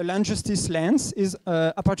through a land justice lens, is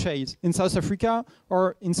apartheid in South Africa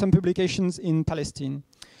or in some publications in Palestine.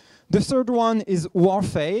 The third one is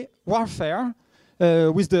warfare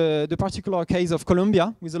with the particular case of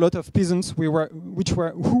Colombia, with a lot of peasants who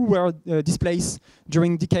were displaced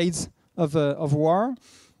during decades of war.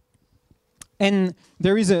 And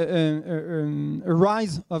there is a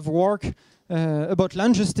rise of work about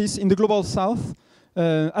land justice in the global south,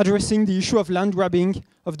 addressing the issue of land grabbing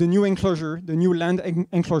of the new enclosure, the new land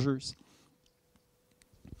enclosures.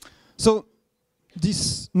 So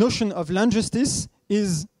this notion of land justice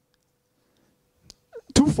is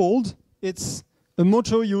twofold. It's a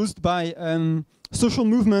motto used by social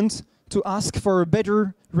movements to ask for a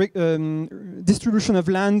better distribution of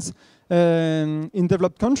lands in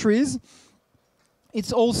developed countries.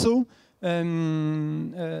 It's also a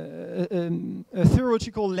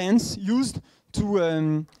theoretical lens used to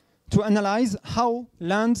analyze how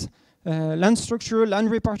land structure,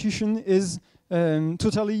 land repartition is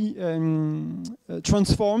totally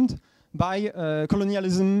transformed by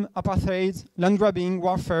colonialism, apartheid, land grabbing,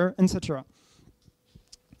 warfare, etc.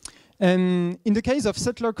 In the case of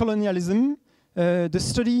settler colonialism, the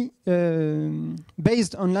study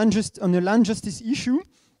based on a land justice issue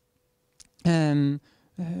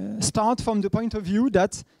start from the point of view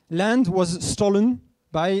that land was stolen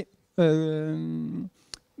by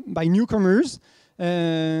newcomers,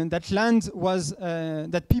 that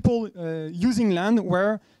people using land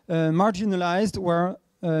were marginalized, were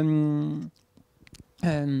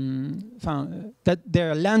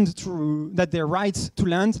that their rights to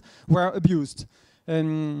land were abused.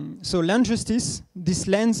 So land justice, this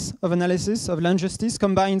lens of analysis of land justice,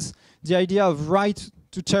 combines the idea of right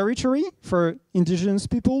to territory for indigenous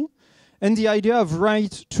people and the idea of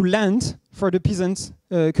right to land for the peasant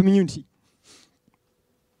community.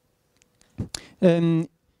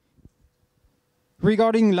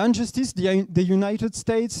 Regarding land justice, the United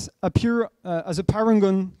States appear as a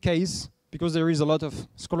paragon case because there is a lot of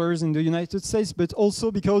scholars in the United States, but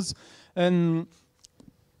also because a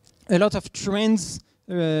lot of trends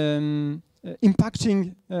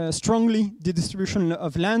impacting strongly the distribution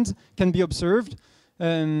of land can be observed.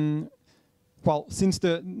 Well, since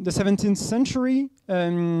the 17th century,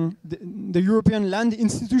 the European land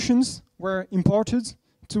institutions were imported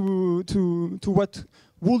to what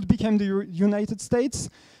would become the United States,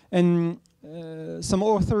 and some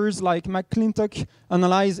authors like McClintock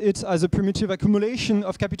analyze it as a primitive accumulation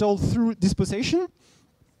of capital through dispossession.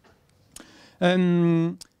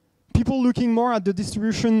 people looking more at the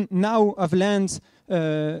distribution now of land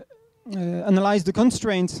analyze the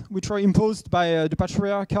constraints which are imposed by the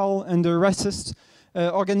patriarchal and the racist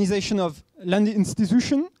organization of land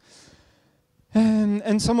institution.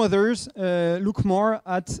 And some others look more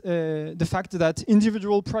at the fact that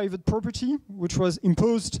individual private property, which was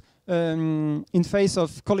imposed in face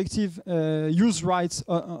of collective use rights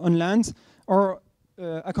on land, are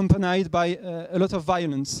accompanied by a lot of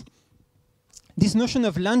violence. This notion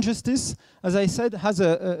of land justice, as I said, has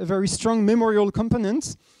a very strong memorial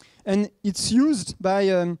component, and it's used by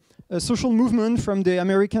a social movement from the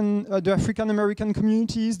African American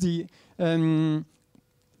communities, the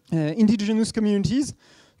indigenous communities,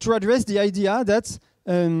 to address the idea that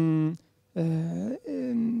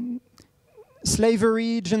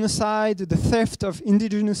slavery, genocide, the theft of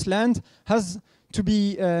indigenous land has to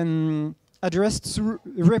be addressed through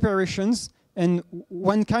reparations, and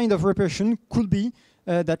one kind of reparation could be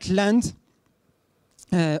that land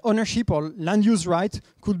ownership or land use right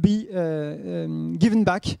could be given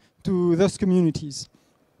back to those communities.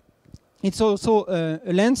 It's also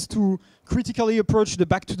a lens to critically approach the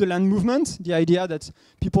back to the land movement, the idea that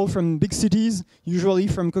people from big cities, usually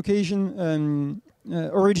from Caucasian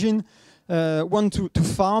origin, want to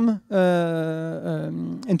farm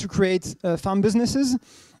and to create farm businesses.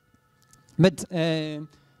 But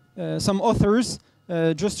some authors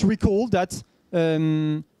just recall that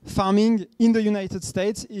farming in the United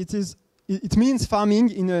States, it means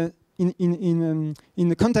farming in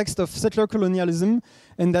the context of settler colonialism,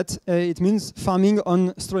 and that it means farming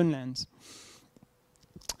on stolen land.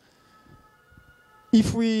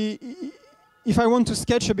 If I want to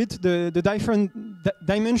sketch a bit the different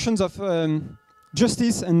dimensions of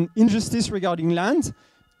justice and injustice regarding land,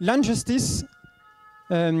 land justice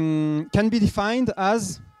can be defined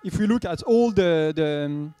as, if we look at all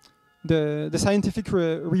the scientific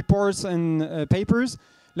reports and papers,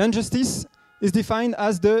 land justice is defined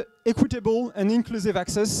as the equitable and inclusive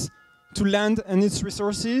access to land and its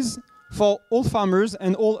resources for all farmers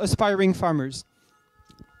and all aspiring farmers.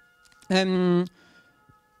 To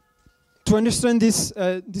understand this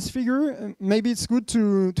figure, maybe it's good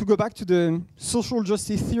to go back to the social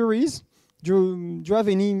justice theories. Do you have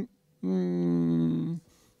any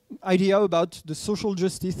idea about the social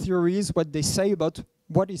justice theories, what they say about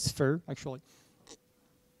what is fair, actually?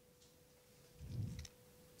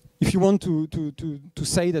 If you want to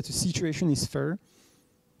say that a situation is fair,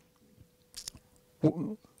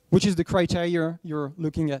 which is the criteria you're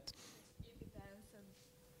looking at?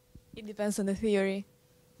 It depends on the theory.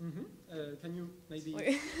 Mm-hmm. Can you maybe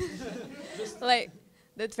like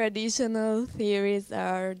the traditional theories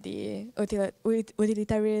are the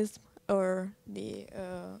utilitarianism or the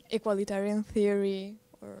equalitarian theory,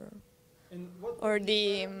 or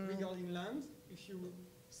the regarding land, if you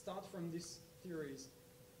start from these theories.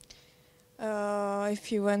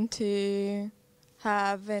 If you want to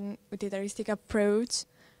have an utilitaristic approach,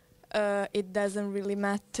 it doesn't really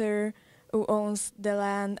matter who owns the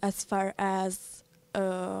land as far as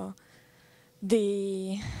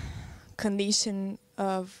the condition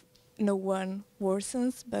of no one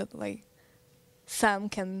worsens, but like some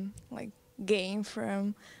can like gain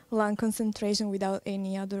from land concentration without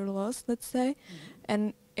any other loss, let's say. Mm-hmm.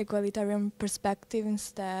 An egalitarian perspective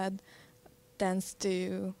instead tends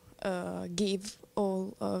to give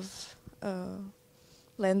all of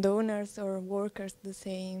landowners or workers the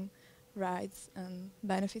same rights and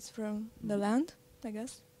benefits from the land, I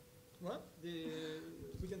guess. Well,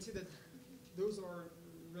 we can see that those are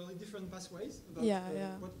really different pathways about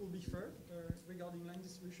what will be fair regarding land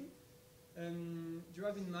distribution. Do you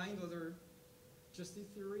have in mind other justice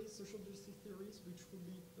theories, social justice theories, which could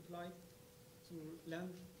be applied to land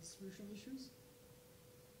distribution issues?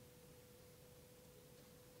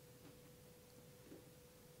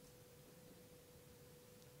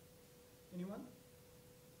 Anyone?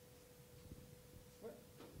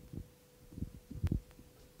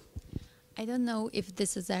 I don't know if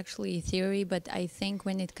this is actually a theory, but I think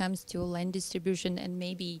when it comes to land distribution and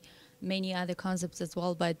maybe many other concepts as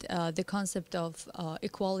well, but the concept of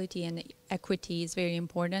equality and equity is very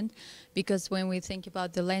important, because when we think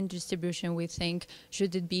about the land distribution, we think,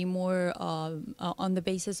 should it be more on the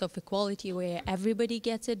basis of equality where everybody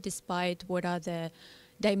gets it despite what are the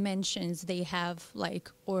dimensions they have,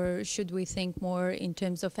 like, or should we think more in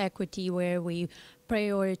terms of equity where we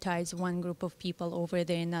prioritize one group of people over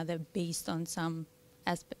the another based on some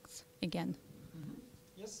aspects again? Mm-hmm.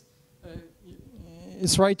 Yes.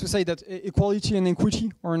 It's right to say that equality and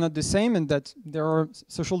equity are not the same, and that there are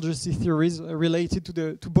social justice theories related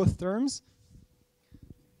to both terms.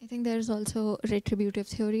 I think there's also retributive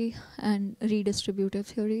theory and redistributive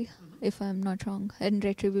theory. Mm-hmm. if I'm not wrong. And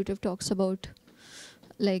retributive talks about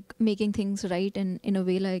like making things right and in a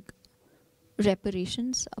way like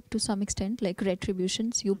reparations up to some extent, like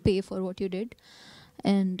retributions, you pay for what you did.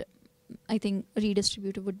 And I think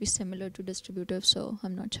redistributive would be similar to distributive, so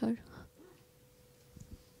I'm not sure.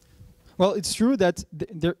 Well, it's true that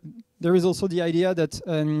there is also the idea that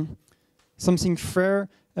something fair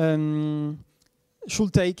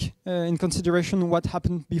should take in consideration what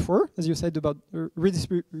happened before, as you said about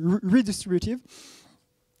redistributive.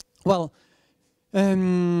 Well,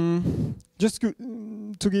 just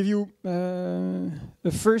to give you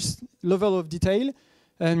a first level of detail,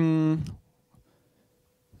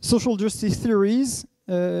 social justice theories,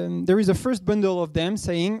 there is a first bundle of them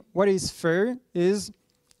saying what is fair is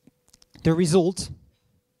the result,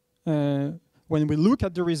 when we look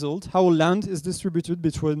at the result, how land is distributed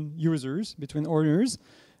between users, between owners,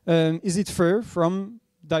 is it fair from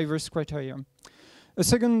diverse criteria. A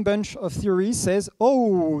second bunch of theories says,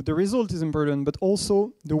 oh, the result is important, but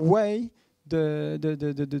also the way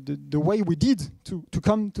the way we did to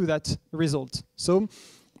come to that result. So,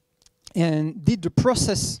 and did the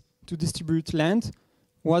process to distribute land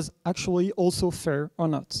was actually also fair or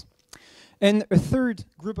not? And a third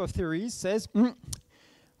group of theories says,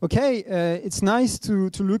 okay, it's nice to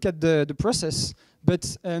look at the process,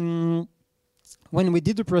 but when we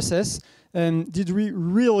did the process, did we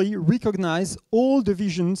really recognize all the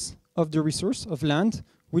visions of the resource of land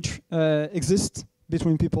which exist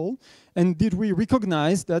between people? And did we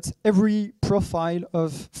recognize that every profile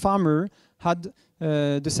of farmer had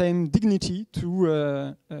the same dignity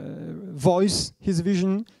to voice his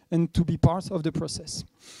vision and to be part of the process?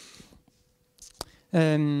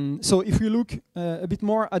 So if we look a bit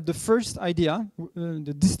more at the first idea,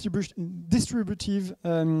 the distributive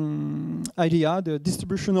idea, the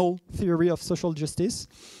distributional theory of social justice,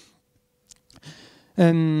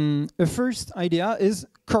 a first idea is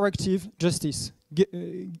corrective justice.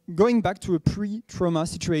 Going back to a pre-trauma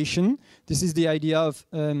situation, this is the idea of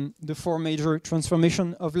the four major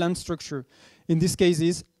transformation of land structure. In this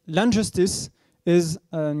case, land justice is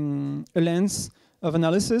a lens of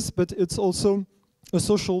analysis, but it's also a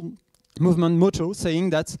social movement motto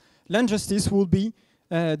saying that land justice will be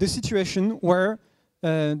the situation where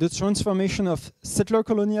the transformation of settler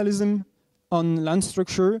colonialism on land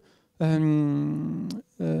structure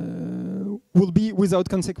will be without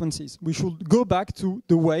consequences. We should go back to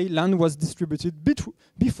the way land was distributed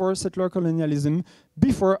before settler colonialism,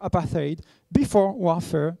 before apartheid, before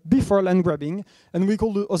warfare, before land grabbing, and we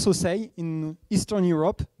could also say in Eastern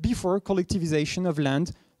Europe, before collectivization of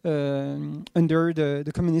land under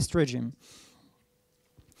the communist regime.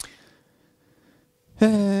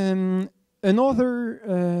 Another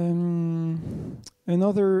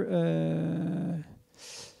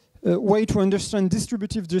way to understand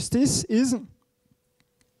distributive justice is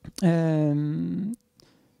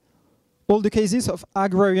all the cases of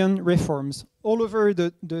agrarian reforms. All over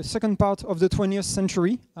the second part of the 20th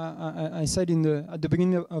century, I said at the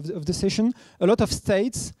beginning of the session, a lot of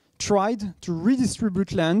states tried to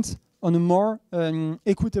redistribute land on a more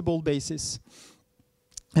equitable basis.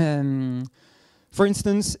 For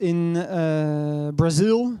instance, in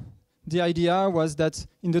Brazil, the idea was that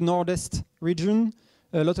in the Nordest region,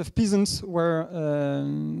 a lot of peasants were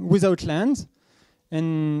without land,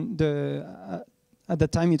 and at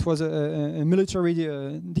that time it was a military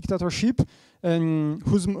dictatorship,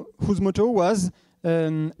 whose motto was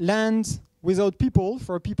land without people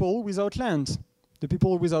for people without land. The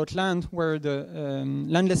people without land were the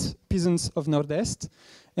landless peasants of Nordest,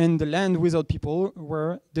 and the land without people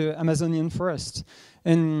were the Amazonian forest.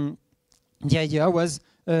 And the idea was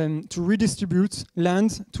to redistribute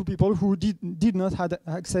land to people who did not have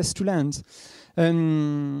access to land.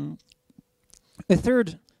 A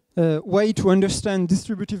third way to understand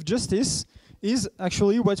distributive justice is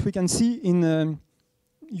actually what we can see in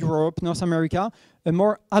Europe, North America, a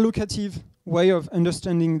more allocative way of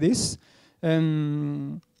understanding this.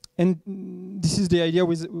 And this is the idea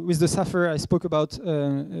with the SAFER I spoke about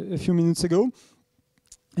a few minutes ago.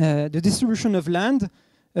 The distribution of land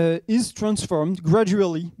is transformed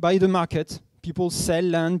gradually by the market. People sell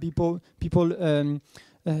land, people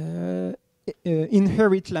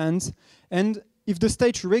inherit land, and if the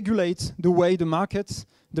state regulates the way the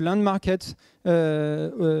land market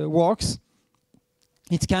works,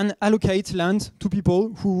 it can allocate land to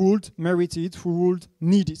people who would merit it, who would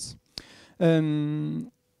need it.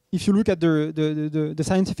 If you look at the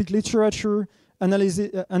scientific literature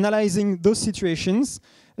analyzing those situations,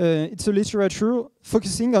 it's a literature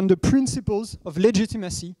focusing on the principles of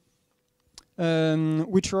legitimacy,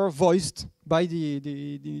 which are voiced by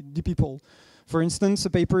the people. For instance, a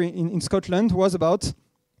paper in Scotland was about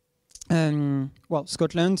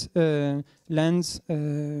Scotland,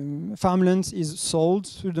 farmland is sold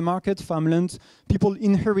to the market. Farmland, people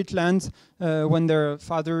inherit land when their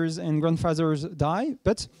fathers and grandfathers die.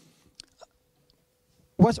 But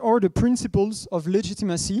what are the principles of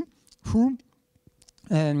legitimacy who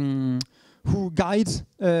guide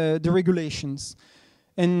the regulations?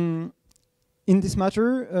 And in this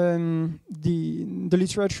matter, the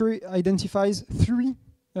literature identifies three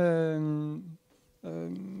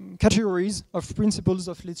categories of principles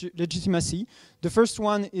of legitimacy. The first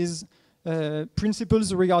one is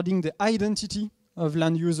principles regarding the identity of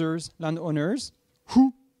land users, landowners.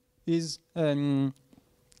 Who is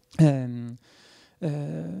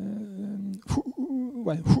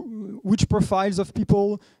which profiles of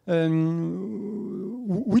people,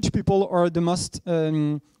 which people are the most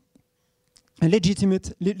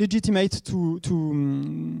legitimate to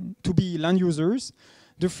be land users.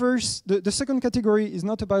 The second category is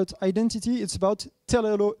not about identity; it's about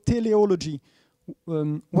teleology.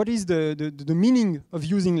 What is the meaning of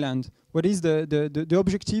using land? What is the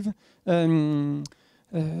objective?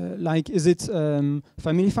 Like, is it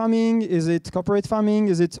family farming? Is it corporate farming?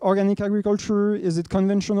 Is it organic agriculture? Is it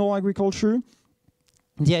conventional agriculture?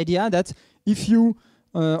 The idea that if you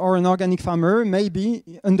are an organic farmer, maybe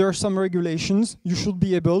under some regulations, you should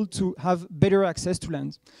be able to have better access to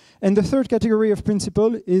land. And the third category of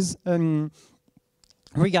principle is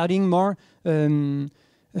regarding more the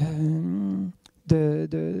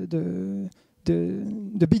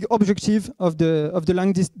big objective of the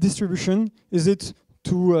land distribution. Is it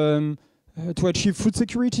to achieve food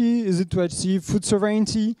security? Is it to achieve food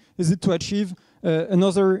sovereignty? Is it to achieve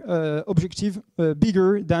another objective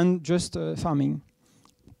bigger than just farming?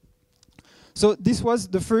 So this was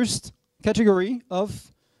the first category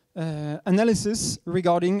of analysis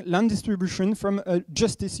regarding land distribution from a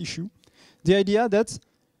justice issue. The idea that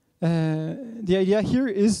the idea here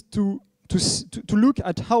is to look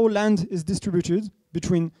at how land is distributed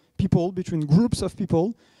between people, between groups of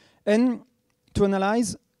people, and to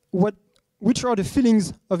analyze which are the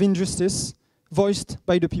feelings of injustice voiced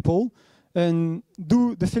by the people, and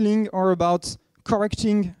do the feeling are about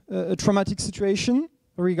correcting a traumatic situation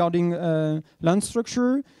regarding land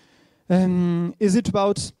structure? Is it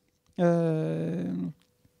about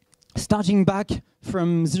starting back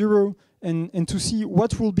from zero and to see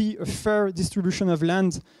what will be a fair distribution of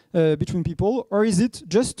land between people? Or is it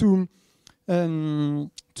just to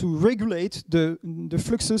regulate the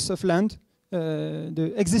fluxes of land,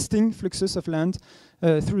 the existing fluxes of land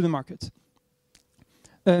through the market?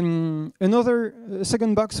 Another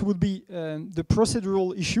second box would be the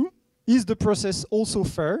procedural issue. Is the process also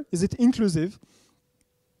fair? Is it inclusive?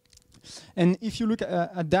 And if you look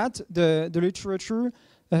at that, the literature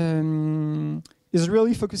is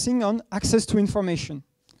really focusing on access to information.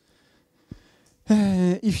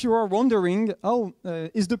 If you are wondering,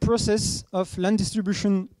 is the process of land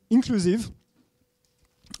distribution inclusive?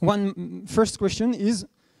 One first question is,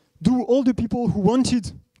 do all the people who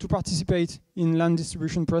wanted to participate in land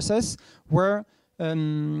distribution process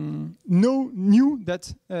knew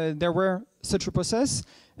that there were such a process,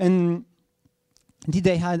 and did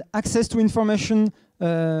they have access to information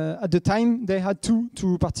at the time they had to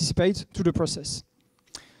participate to the process?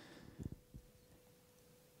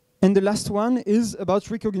 And the last one is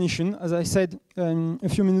about recognition, as I said a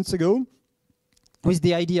few minutes ago, with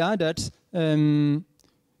the idea that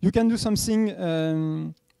you can do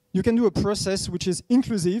something, you can do a process which is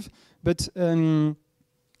inclusive, but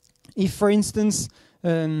if, for instance,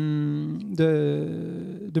 the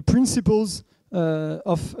principles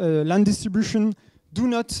of land distribution do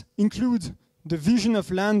not include the vision of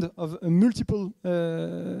land of a multiple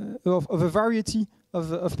of a variety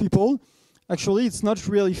of people, actually it's not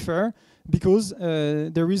really fair, because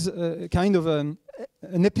there is a kind of an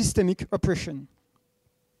epistemic oppression.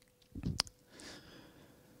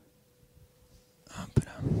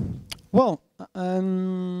 Well,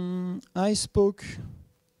 I spoke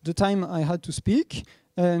the time I had to speak.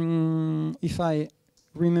 If I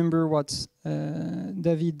remember what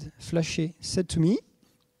David Flachet said to me.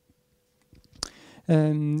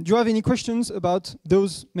 Do you have any questions about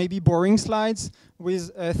those maybe boring slides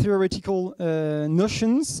with theoretical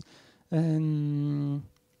notions?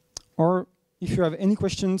 Or if you have any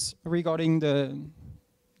questions regarding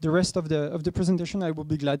the rest of the presentation, I will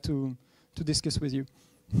be glad to discuss with you.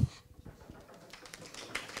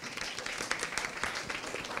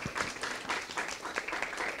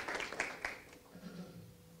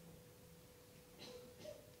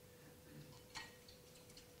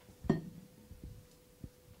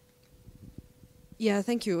 Yeah,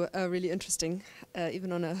 thank you. Really interesting,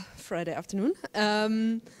 even on a Friday afternoon.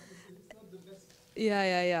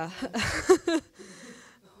 Yeah.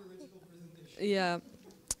 Yeah.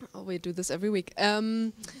 Oh, we do this every week.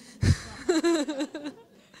 Until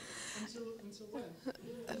when?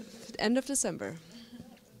 End of December.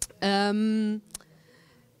 January?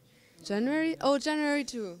 Oh, January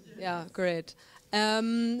too. Yeah, great.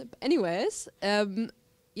 Anyways,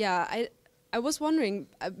 yeah, I was wondering,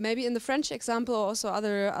 maybe in the French example, or also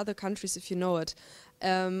other countries, if you know it.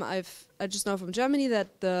 I just know from Germany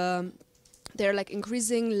that there are like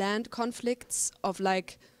increasing land conflicts of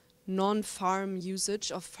like non-farm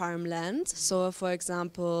usage of farmland. So, for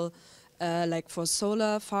example, like for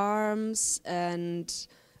solar farms, and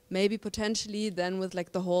maybe potentially then with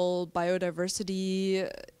like the whole biodiversity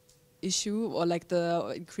issue, or like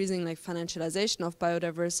the increasing like financialization of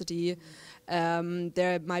biodiversity,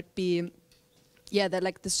 there might be, yeah, that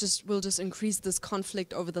like this just will just increase this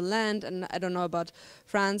conflict over the land. And I don't know about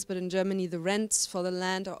France, but in Germany the rents for the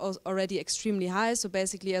land are already extremely high. So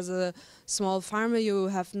basically, as a small farmer, you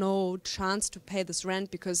have no chance to pay this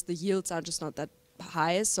rent because the yields are just not that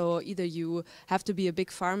high. So either you have to be a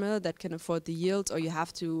big farmer that can afford the yields, or you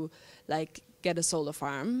have to like get a solar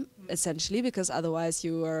farm, essentially, because otherwise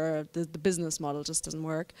the business model just doesn't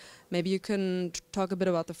work. Maybe you can talk a bit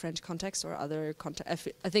about the French context or other context.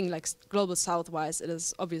 I think like global south-wise, it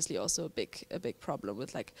is obviously also a big problem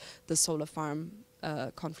with like the solar farm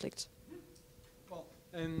conflict. Well,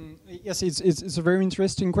 yes, it's a very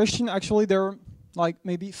interesting question. Actually, there are like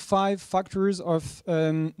maybe 5 factors of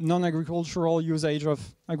non-agricultural usage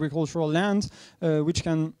of agricultural land, which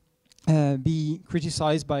can be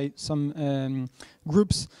criticized by some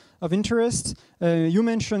groups of interest. You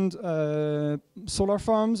mentioned solar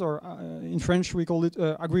farms, or in French we call it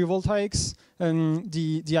agrivoltaics.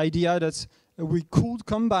 The idea that we could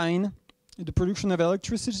combine the production of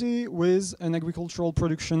electricity with an agricultural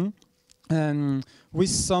production, with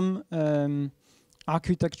some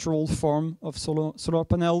architectural form of solar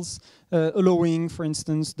panels, allowing, for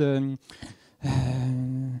instance, the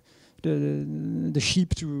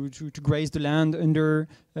sheep to graze the land under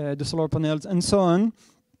the solar panels, and so on.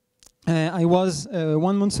 I was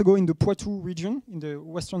 1 month ago in the Poitou region, in the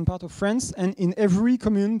western part of France, and in every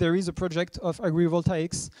commune there is a project of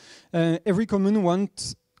agrivoltaics. Every commune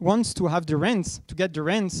wants to have the rents, to get the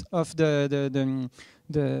rents of the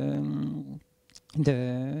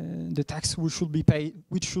tax which should be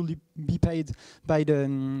paid by the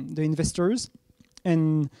investors.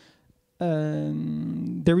 And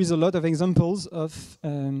there is a lot of examples of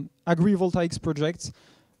agrivoltaics projects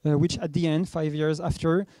which at the end, 5 years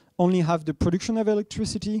after, only have the production of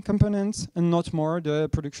electricity components and not more the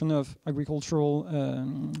production of agricultural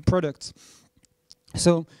products.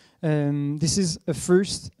 So this is a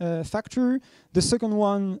first factor. The second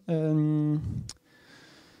one,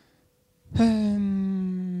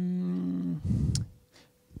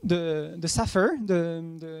 the SAFER,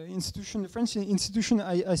 the institution, the French institution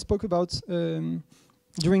I spoke about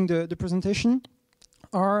during the presentation,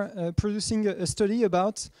 are producing a study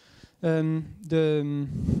about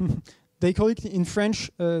they call it in French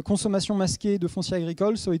consommation masquée de foncier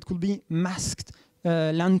agricole, so it could be masked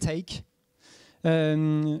land take.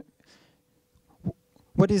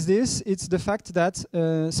 What is this? It's the fact that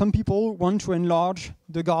some people want to enlarge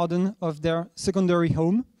the garden of their secondary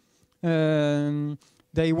home.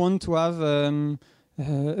 They want to have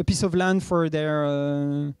a piece of land for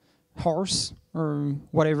their horse or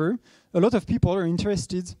whatever. A lot of people are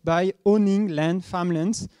interested by owning land,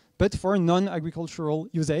 farmlands, but for non-agricultural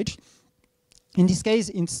usage. In this case,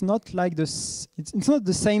 it's not like this. It's not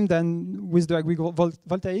the same than with the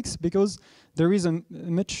agrivoltaics, because there is a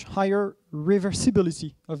much higher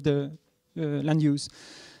reversibility of the land use.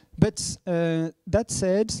 But that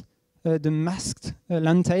said, the masked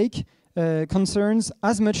land take concerns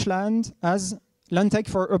as much land as land take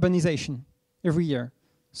for urbanization every year.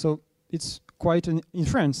 So it's quite in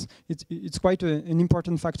France. It's quite an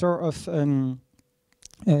important factor of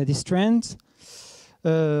this trend.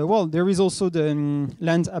 Well, there is also the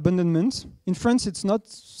land abandonment. In France, it's not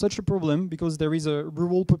such a problem because there is a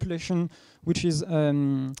rural population which is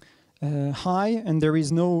high, and there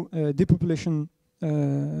is no depopulation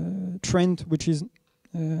trend which is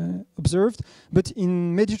observed. But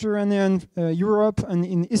in Mediterranean Europe and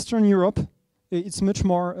in Eastern Europe, it's much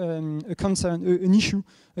more a concern, an issue,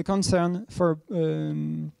 a concern for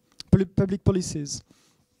public policies.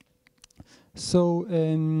 So,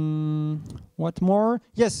 what more?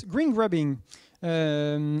 Yes, green grabbing.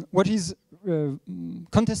 What is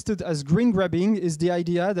contested as green grabbing is the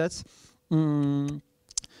idea that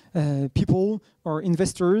people or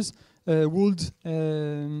investors would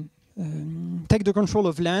take the control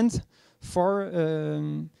of land for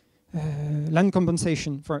land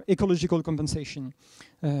compensation, for ecological compensation.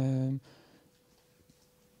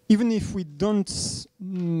 Even if we don't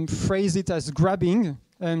phrase it as grabbing,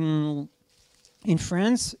 in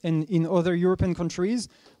France and in other European countries,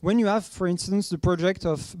 when you have, for instance, the project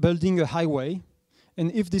of building a highway,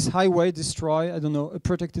 and if this highway destroy, I don't know, a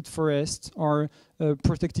protected forest or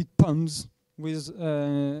protected ponds with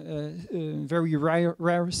very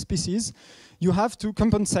rare species, you have to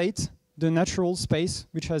compensate the natural space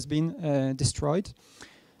which has been destroyed.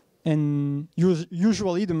 And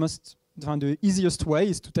usually the easiest way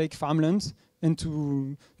is to take farmland and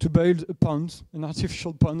to build a pond, an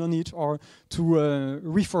artificial pond on it, or to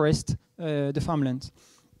reforest the farmland.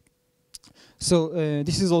 So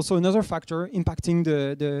this is also another factor impacting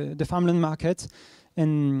the farmland market,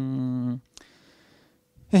 and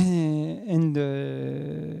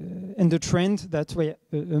the trend that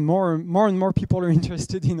more and more people are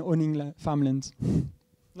interested in owning farmland,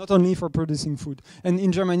 not only for producing food. And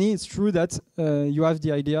in Germany, it's true that you have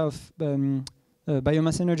the idea of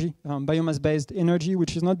biomass energy, biomass-based energy,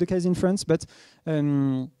 which is not the case in France, but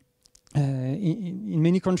in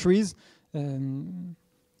many countries,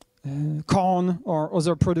 corn or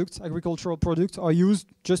other products, agricultural products, are used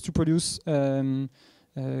just to produce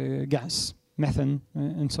gas, methane,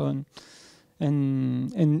 and so on.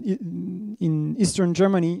 And in Eastern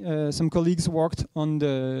Germany, some colleagues worked on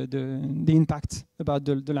the impact about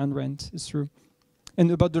the land rent. It's true. And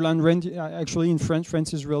about the land rent, actually in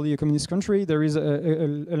France is really a communist country. There is a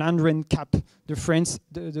land rent cap. The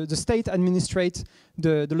state administrates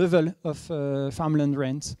the level of farmland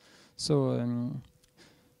rent. So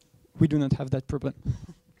we do not have that problem.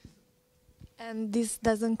 And this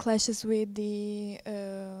doesn't clashes with the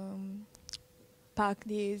PACTE,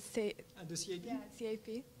 the CAP? Yeah,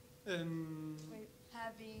 CAP. Like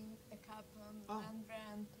having a cap on land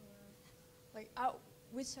rent, or like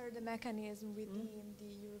which are the mechanisms within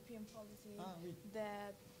the European policy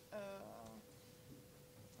that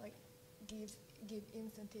like give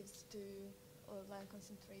incentives to land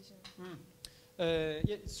concentration?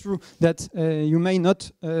 Yeah, it's true that you may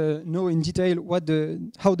not know in detail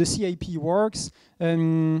how the CAP works.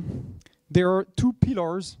 There are two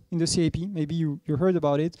pillars in the CAP. Maybe you heard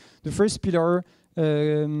about it. The first pillar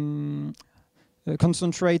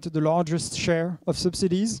concentrates the largest share of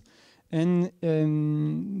subsidies, and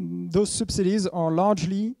those subsidies are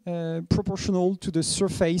largely proportional to the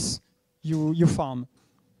surface you farm.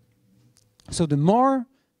 So the more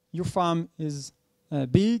your farm is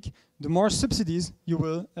big, the more subsidies you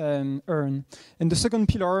will earn. And the second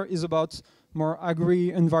pillar is about more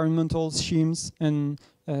agri-environmental schemes and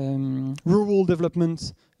rural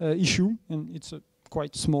development issue, and it's a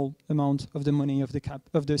quite small amount of the money of the CAP.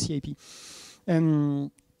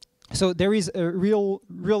 So there is a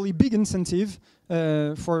really big incentive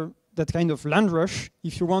for that kind of land rush.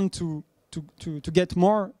 If you want to get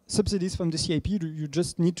more subsidies from the CAP, you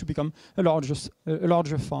just need to become a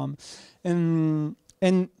larger farm. And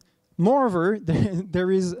moreover,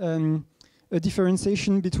 there is a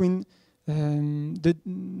differentiation between the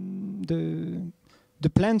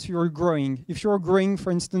plant you are growing. If you are growing,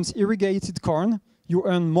 for instance, irrigated corn, you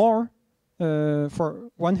earn more for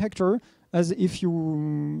 1 hectare as if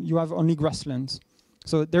you have only grassland.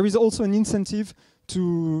 So there is also an incentive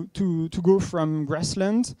to go from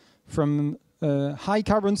grassland, from high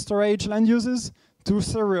carbon storage land uses, to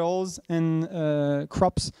cereals and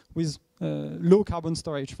crops with low carbon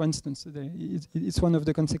storage, for instance. It's one of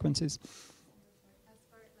the consequences.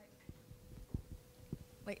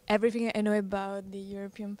 Like everything I know about the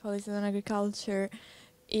European policy on agriculture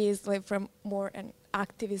is like from more an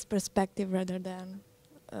activist perspective rather than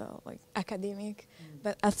like academic.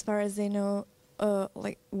 But as far as I know,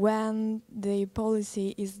 like when the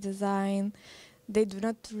policy is designed, they do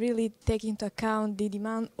not really take into account the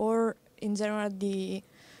demand or in general the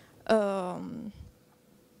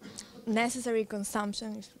necessary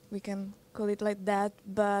consumption, if we can call it like that.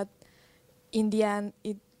 But in the end,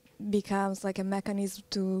 it becomes like a mechanism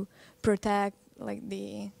to protect like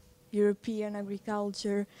the European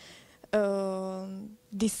agriculture,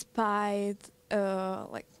 despite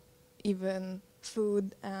like even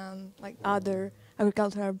food and like other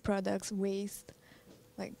agricultural products waste.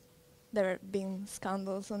 Like there have been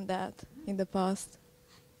scandals on that in the past.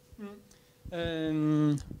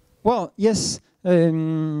 Well, yes.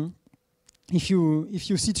 If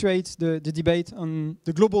you situate the debate on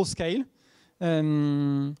the global scale,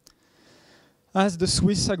 as the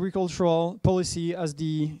Swiss agricultural policy, as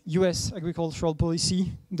the US agricultural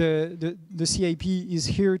policy, the CAP is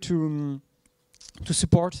here to to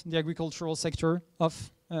support the agricultural sector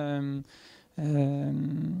of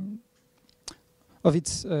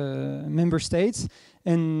its member states.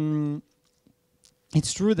 And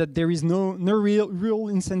it's true that there is no real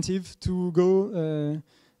incentive to go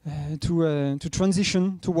to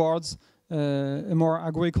transition towards a more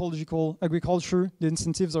agroecological agriculture. The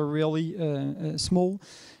incentives are really small,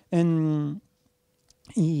 and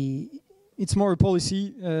it's more a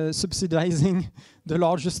policy subsidizing the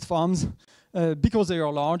largest farms because they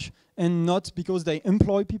are large, and not because they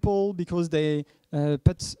employ people, because they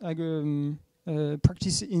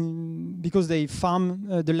because they farm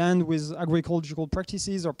the land with agroecological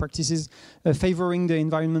practices or practices favoring the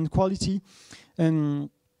environment quality. And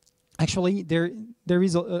actually, there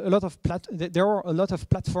are a lot of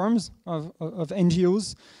platforms of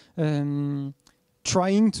NGOs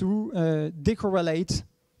trying to decorrelate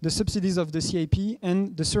the subsidies of the CAP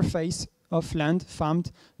and the surface of land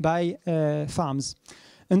farmed by farms.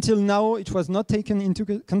 Until now, it was not taken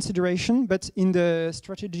into consideration, but in the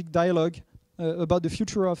strategic dialogue about the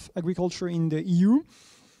future of agriculture in the EU,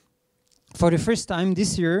 for the first time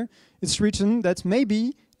this year, it's written that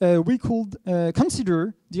maybe we could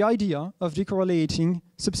consider the idea of decorrelating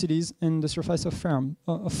subsidies and the surface of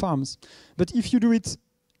farms. But if you do it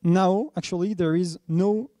now, actually, there is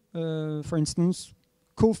no, for instance,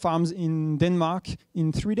 co-farms in Denmark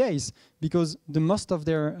in 3 days, because the most of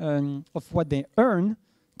their of what they earn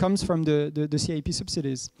comes from the CAP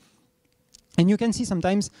subsidies. And you can see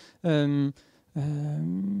sometimes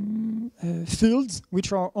fields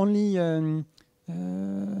which are only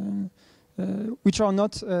which are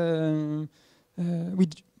not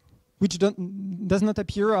which does not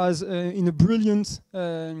appear as in a brilliant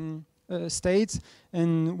state,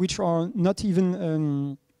 and which are not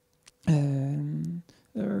even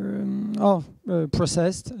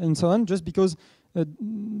processed and so on, just because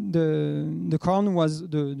the corn was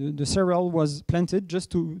the cereal was planted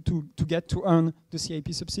just to get to earn the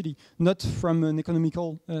CAP subsidy, not from an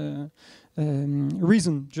economical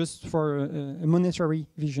reason, just for a monetary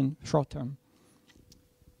vision, short term.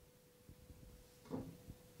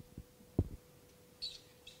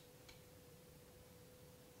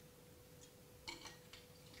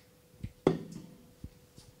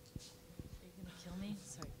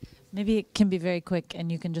 Maybe it can be very quick, and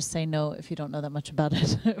you can just say no if you don't know that much about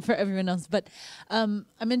it for everyone else. But I'm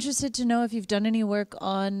interested to know if you've done any work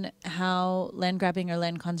on how land grabbing or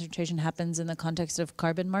land concentration happens in the context of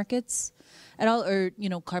carbon markets at all, or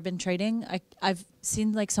carbon trading. I've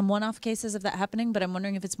seen like some one-off cases of that happening, but I'm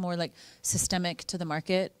wondering if it's more like systemic to the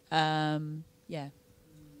market. Yeah.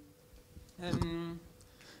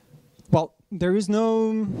 Well, there is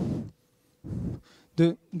no.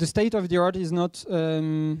 The state of the art is not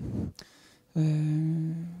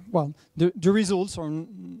well. The results are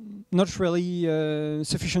not really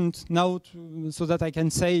sufficient now, so that I can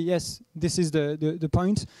say yes, this is the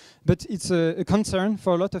point. But it's a concern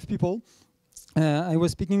for a lot of people. I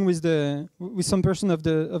was speaking with some person of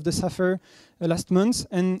the SAFER last month,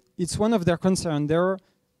 and it's one of their concerns. They're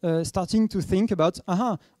starting to think about,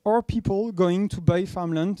 are people going to buy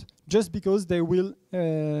farmland just because they will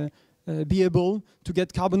be able to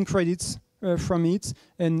get carbon credits from it,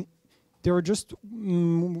 and they were just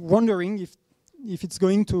wondering if it's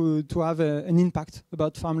going to have an impact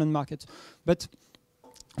about farmland market. But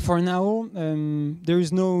for now, there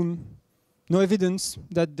is no evidence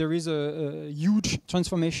that there is a huge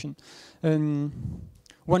transformation.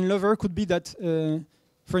 One lever could be that,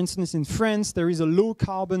 for instance, in France, there is a low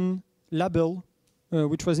carbon label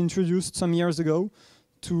which was introduced some years ago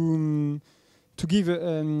to give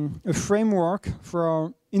a framework for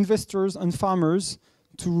our investors and farmers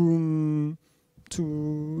to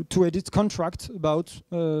edit contract about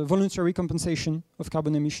voluntary compensation of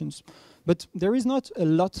carbon emissions. But there is not a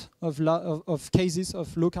lot of cases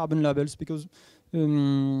of low carbon labels, because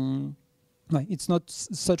it's not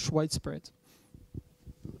such widespread.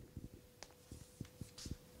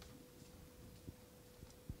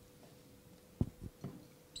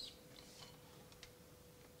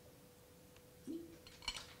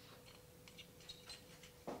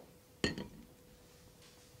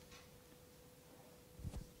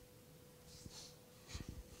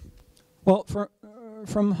 Well,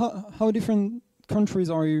 from how different countries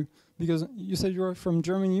are you? Because you said you are from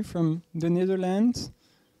Germany, from the Netherlands.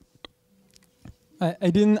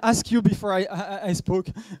 I didn't ask you before I spoke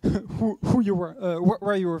who you were,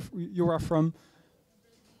 where you are from.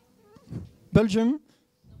 Belgium?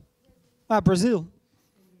 Brazil.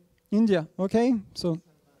 India, okay. So,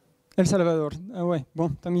 El Salvador. Ah ouais,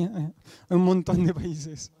 bon, también un montón de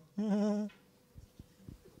países.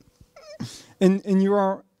 And you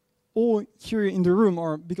are all here in the room,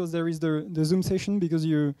 or because there is the Zoom session, because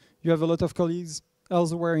you have a lot of colleagues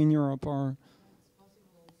elsewhere in Europe, or?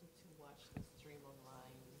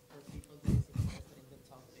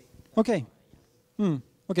 Okay.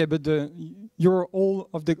 Okay, but you're all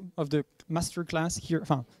of the master class here.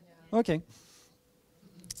 Okay.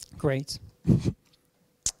 Great.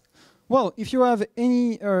 Well, if you have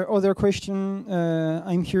any other question,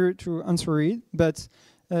 I'm here to answer it. But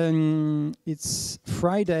it's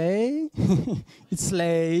Friday. It's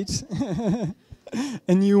late,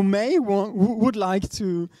 and you may would like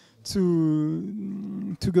to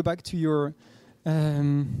go back to your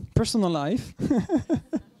personal life.